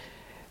just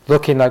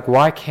looking like,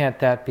 why can't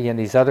that be in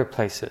these other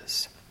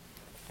places?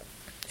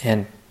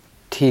 And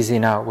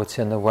teasing out what's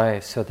in the way,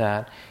 so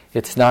that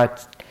it's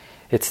not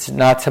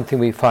something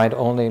we find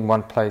only in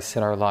one place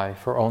in our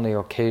life or only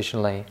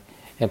occasionally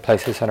in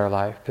places in our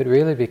life, but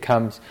really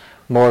becomes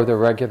more of the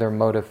regular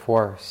motive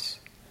force.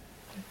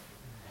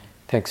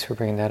 Thanks for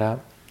bringing that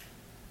up.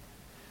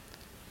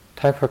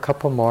 Time for a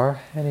couple more.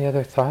 Any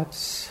other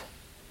thoughts?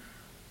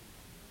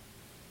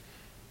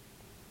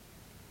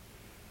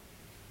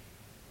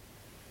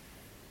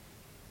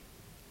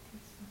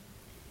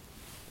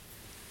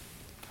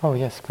 Oh,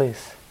 yes,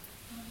 please.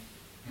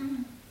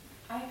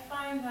 I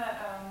find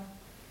that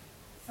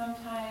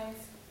sometimes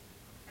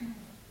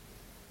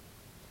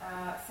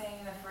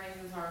saying the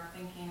phrases or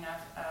thinking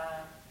of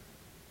a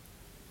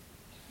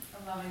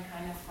loving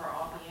kindness for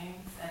all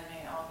beings and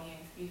may all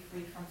beings be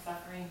free from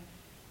suffering,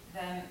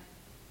 then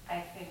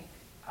I think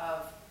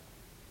of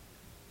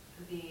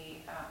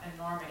the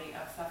enormity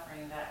of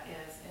suffering that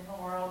is in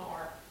the world,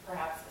 or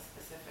perhaps a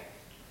specific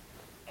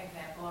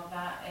example of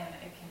that, and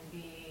it can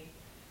be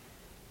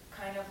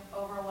kind of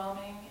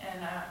overwhelming.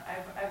 And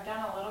I've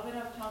done a little bit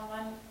of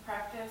Tonglen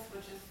practice,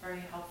 which is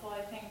very helpful,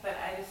 I think, but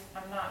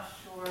I'm not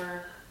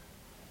sure,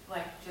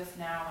 like just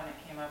now when it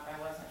came up, I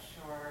wasn't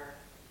sure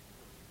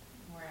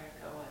where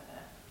to go with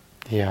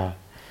it. Yeah.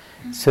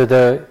 So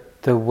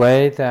the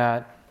way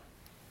that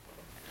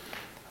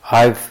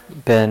I've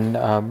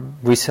been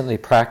recently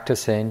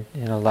practicing,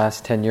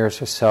 last 10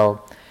 years or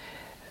so,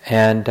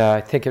 and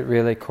I think it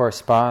really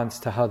corresponds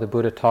to how the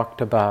Buddha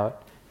talked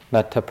about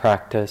metta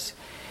practice,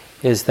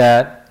 is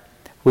that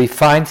we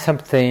find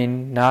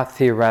something not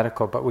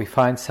theoretical, but we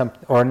find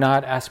or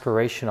not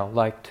aspirational,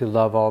 like to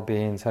love all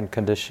beings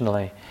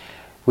unconditionally.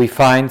 We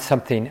find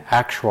something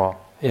actual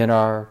in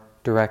our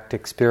direct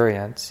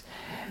experience,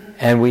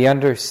 and we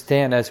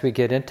understand as we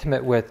get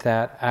intimate with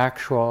that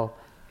actual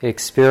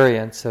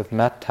experience of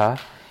metta,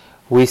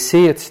 we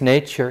see its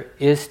nature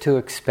is to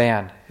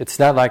expand. It's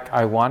not like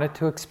I want it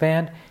to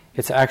expand,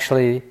 it's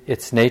actually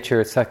its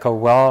nature. It's like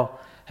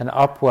an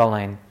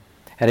upwelling,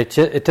 and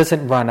it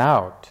doesn't run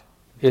out.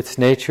 Its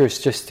nature is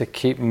just to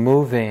keep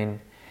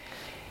moving.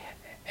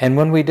 And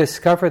when we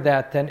discover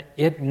that, then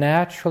it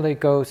naturally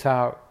goes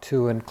out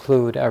to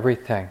include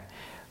everything.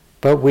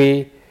 But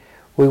we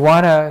don't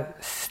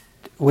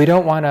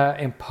want to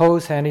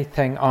impose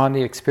anything on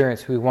the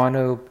experience. We want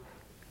to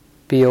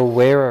be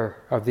aware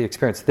of the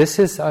experience. This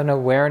is an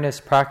awareness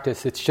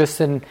practice. It's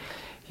just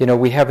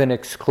we have an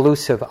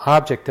exclusive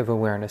object of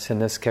awareness in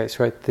this case,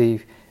 right? The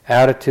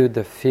attitude,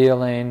 the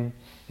feeling,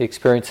 the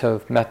experience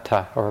of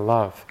metta or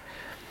love.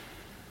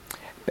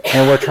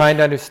 And we're trying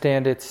to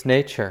understand its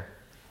nature.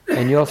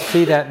 And you'll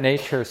see that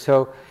nature.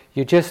 So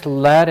you just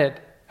let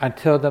it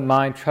until the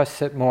mind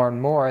trusts it more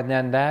and more. And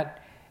then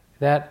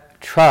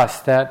that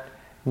trust, that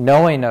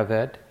knowing of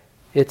it,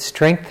 it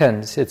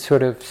strengthens, it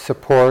sort of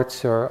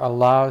supports or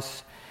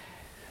allows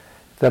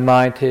the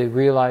mind to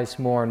realize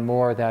more and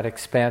more that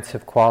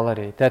expansive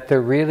quality, that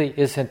there really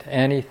isn't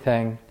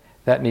anything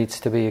that needs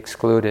to be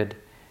excluded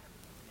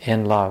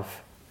in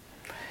love.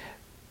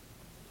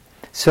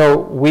 So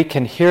we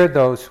can hear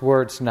those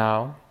words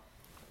now,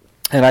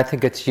 and I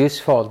think it's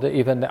useful that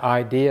even the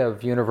idea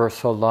of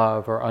universal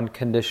love or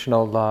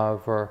unconditional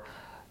love or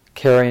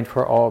caring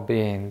for all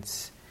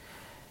beings,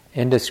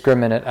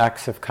 indiscriminate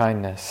acts of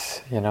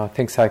kindness,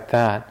 things like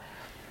that.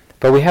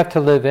 But we have to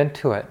live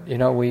into it.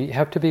 We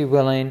have to be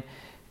willing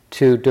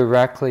to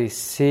directly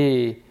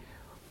see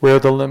where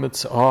the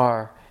limits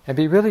are and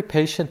be really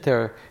patient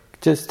there.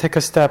 Just take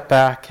a step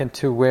back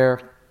into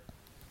where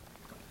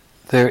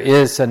there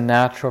is a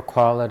natural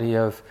quality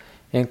of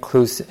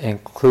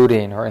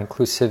including or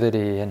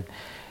inclusivity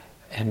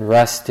and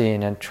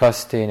resting and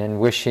trusting and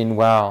wishing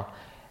well,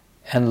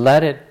 and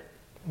let it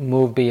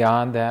move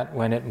beyond that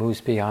when it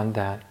moves beyond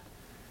that.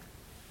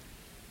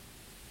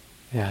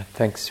 Yeah,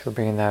 thanks for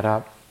bringing that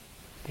up.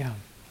 Yeah.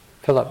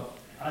 Philip.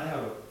 I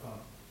have,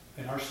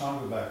 in our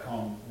Sangha back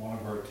home, one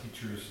of our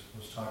teachers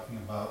was talking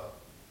about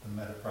the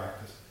metta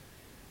practice,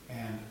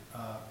 and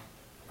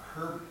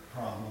her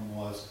problem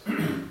was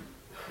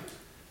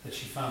that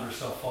she found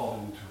herself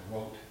falling into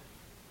rote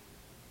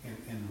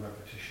in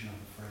repetition of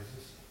the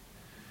phrases,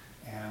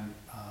 and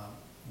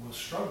was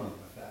struggling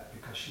with that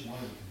because she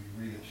wanted it to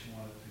be real, she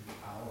wanted it to be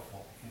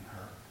powerful in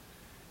her.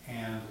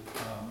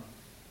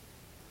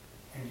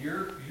 And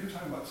you're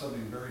talking about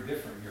something very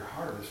different. Your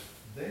heart is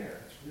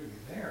there. It's really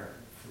there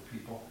for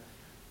people.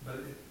 But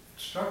it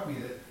struck me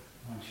that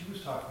when she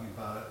was talking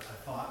about it,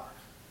 I thought,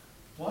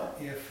 what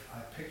if I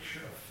picture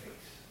a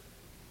face?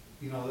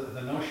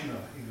 The notion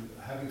of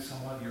having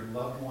someone, your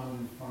loved one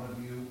in front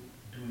of you,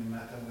 doing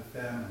metta with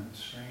them and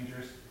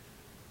strangers.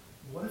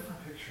 What if I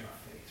picture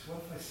a face?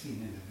 What if I see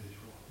an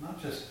individual?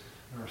 Not just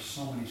there are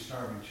so many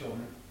starving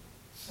children.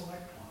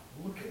 Select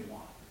one. Look at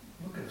one.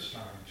 Look at a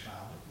starving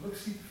child.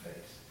 See the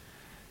face.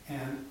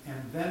 And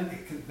then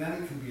it can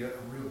be a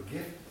real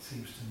gift, it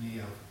seems to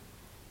me,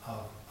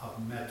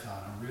 of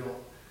metta, and a real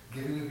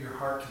giving of your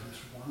heart to this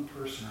one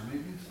person, or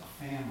maybe it's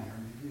a family, or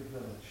maybe a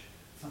village,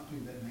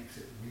 something that makes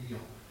it real.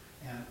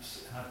 And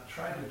I've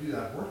tried to do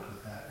that. I've worked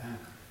with that, and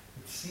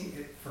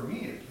for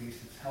me at least,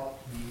 it's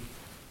helped me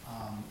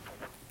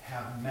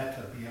have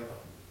metta be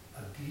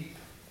a deep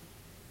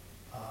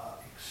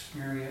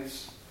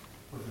experience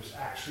where there's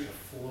actually a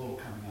flow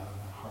coming out of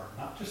my heart.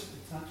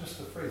 It's not just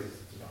the phrases,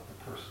 it's about the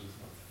person, it's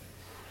about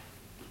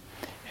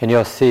the things. And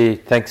you'll see,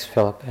 thanks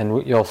Philip,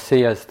 and you'll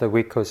see as the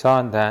week goes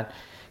on that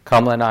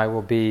Kamala and I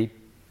will be,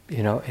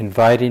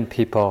 inviting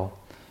people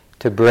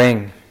to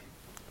bring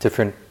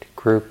different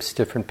groups,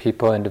 different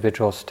people,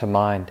 individuals to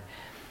mind.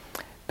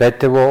 But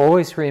there will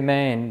always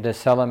remain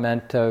this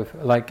element of,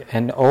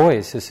 and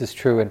always this is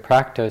true in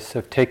practice,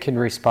 of taking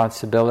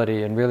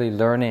responsibility and really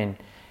learning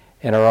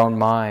in our own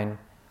mind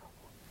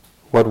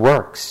what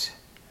works.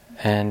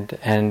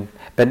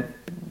 But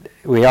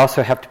we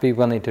also have to be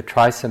willing to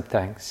try some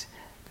things,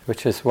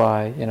 which is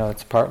why,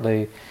 it's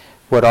partly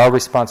what our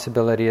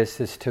responsibility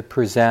is to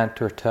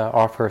present or to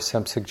offer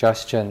some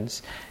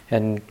suggestions.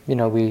 And,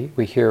 we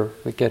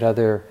get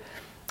other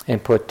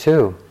input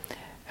too.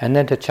 And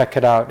then to check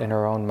it out in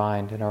our own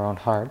mind, in our own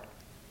heart.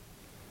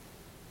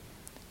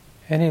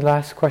 Any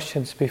last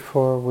questions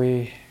before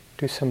we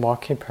do some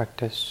walking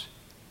practice?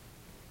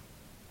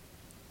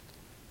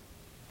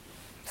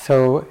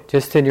 So,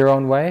 just in your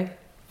own way,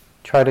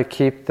 try to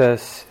keep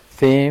this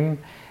theme.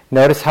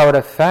 Notice how it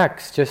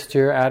affects just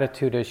your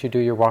attitude as you do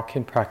your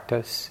walking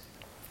practice.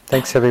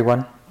 Thanks,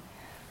 everyone.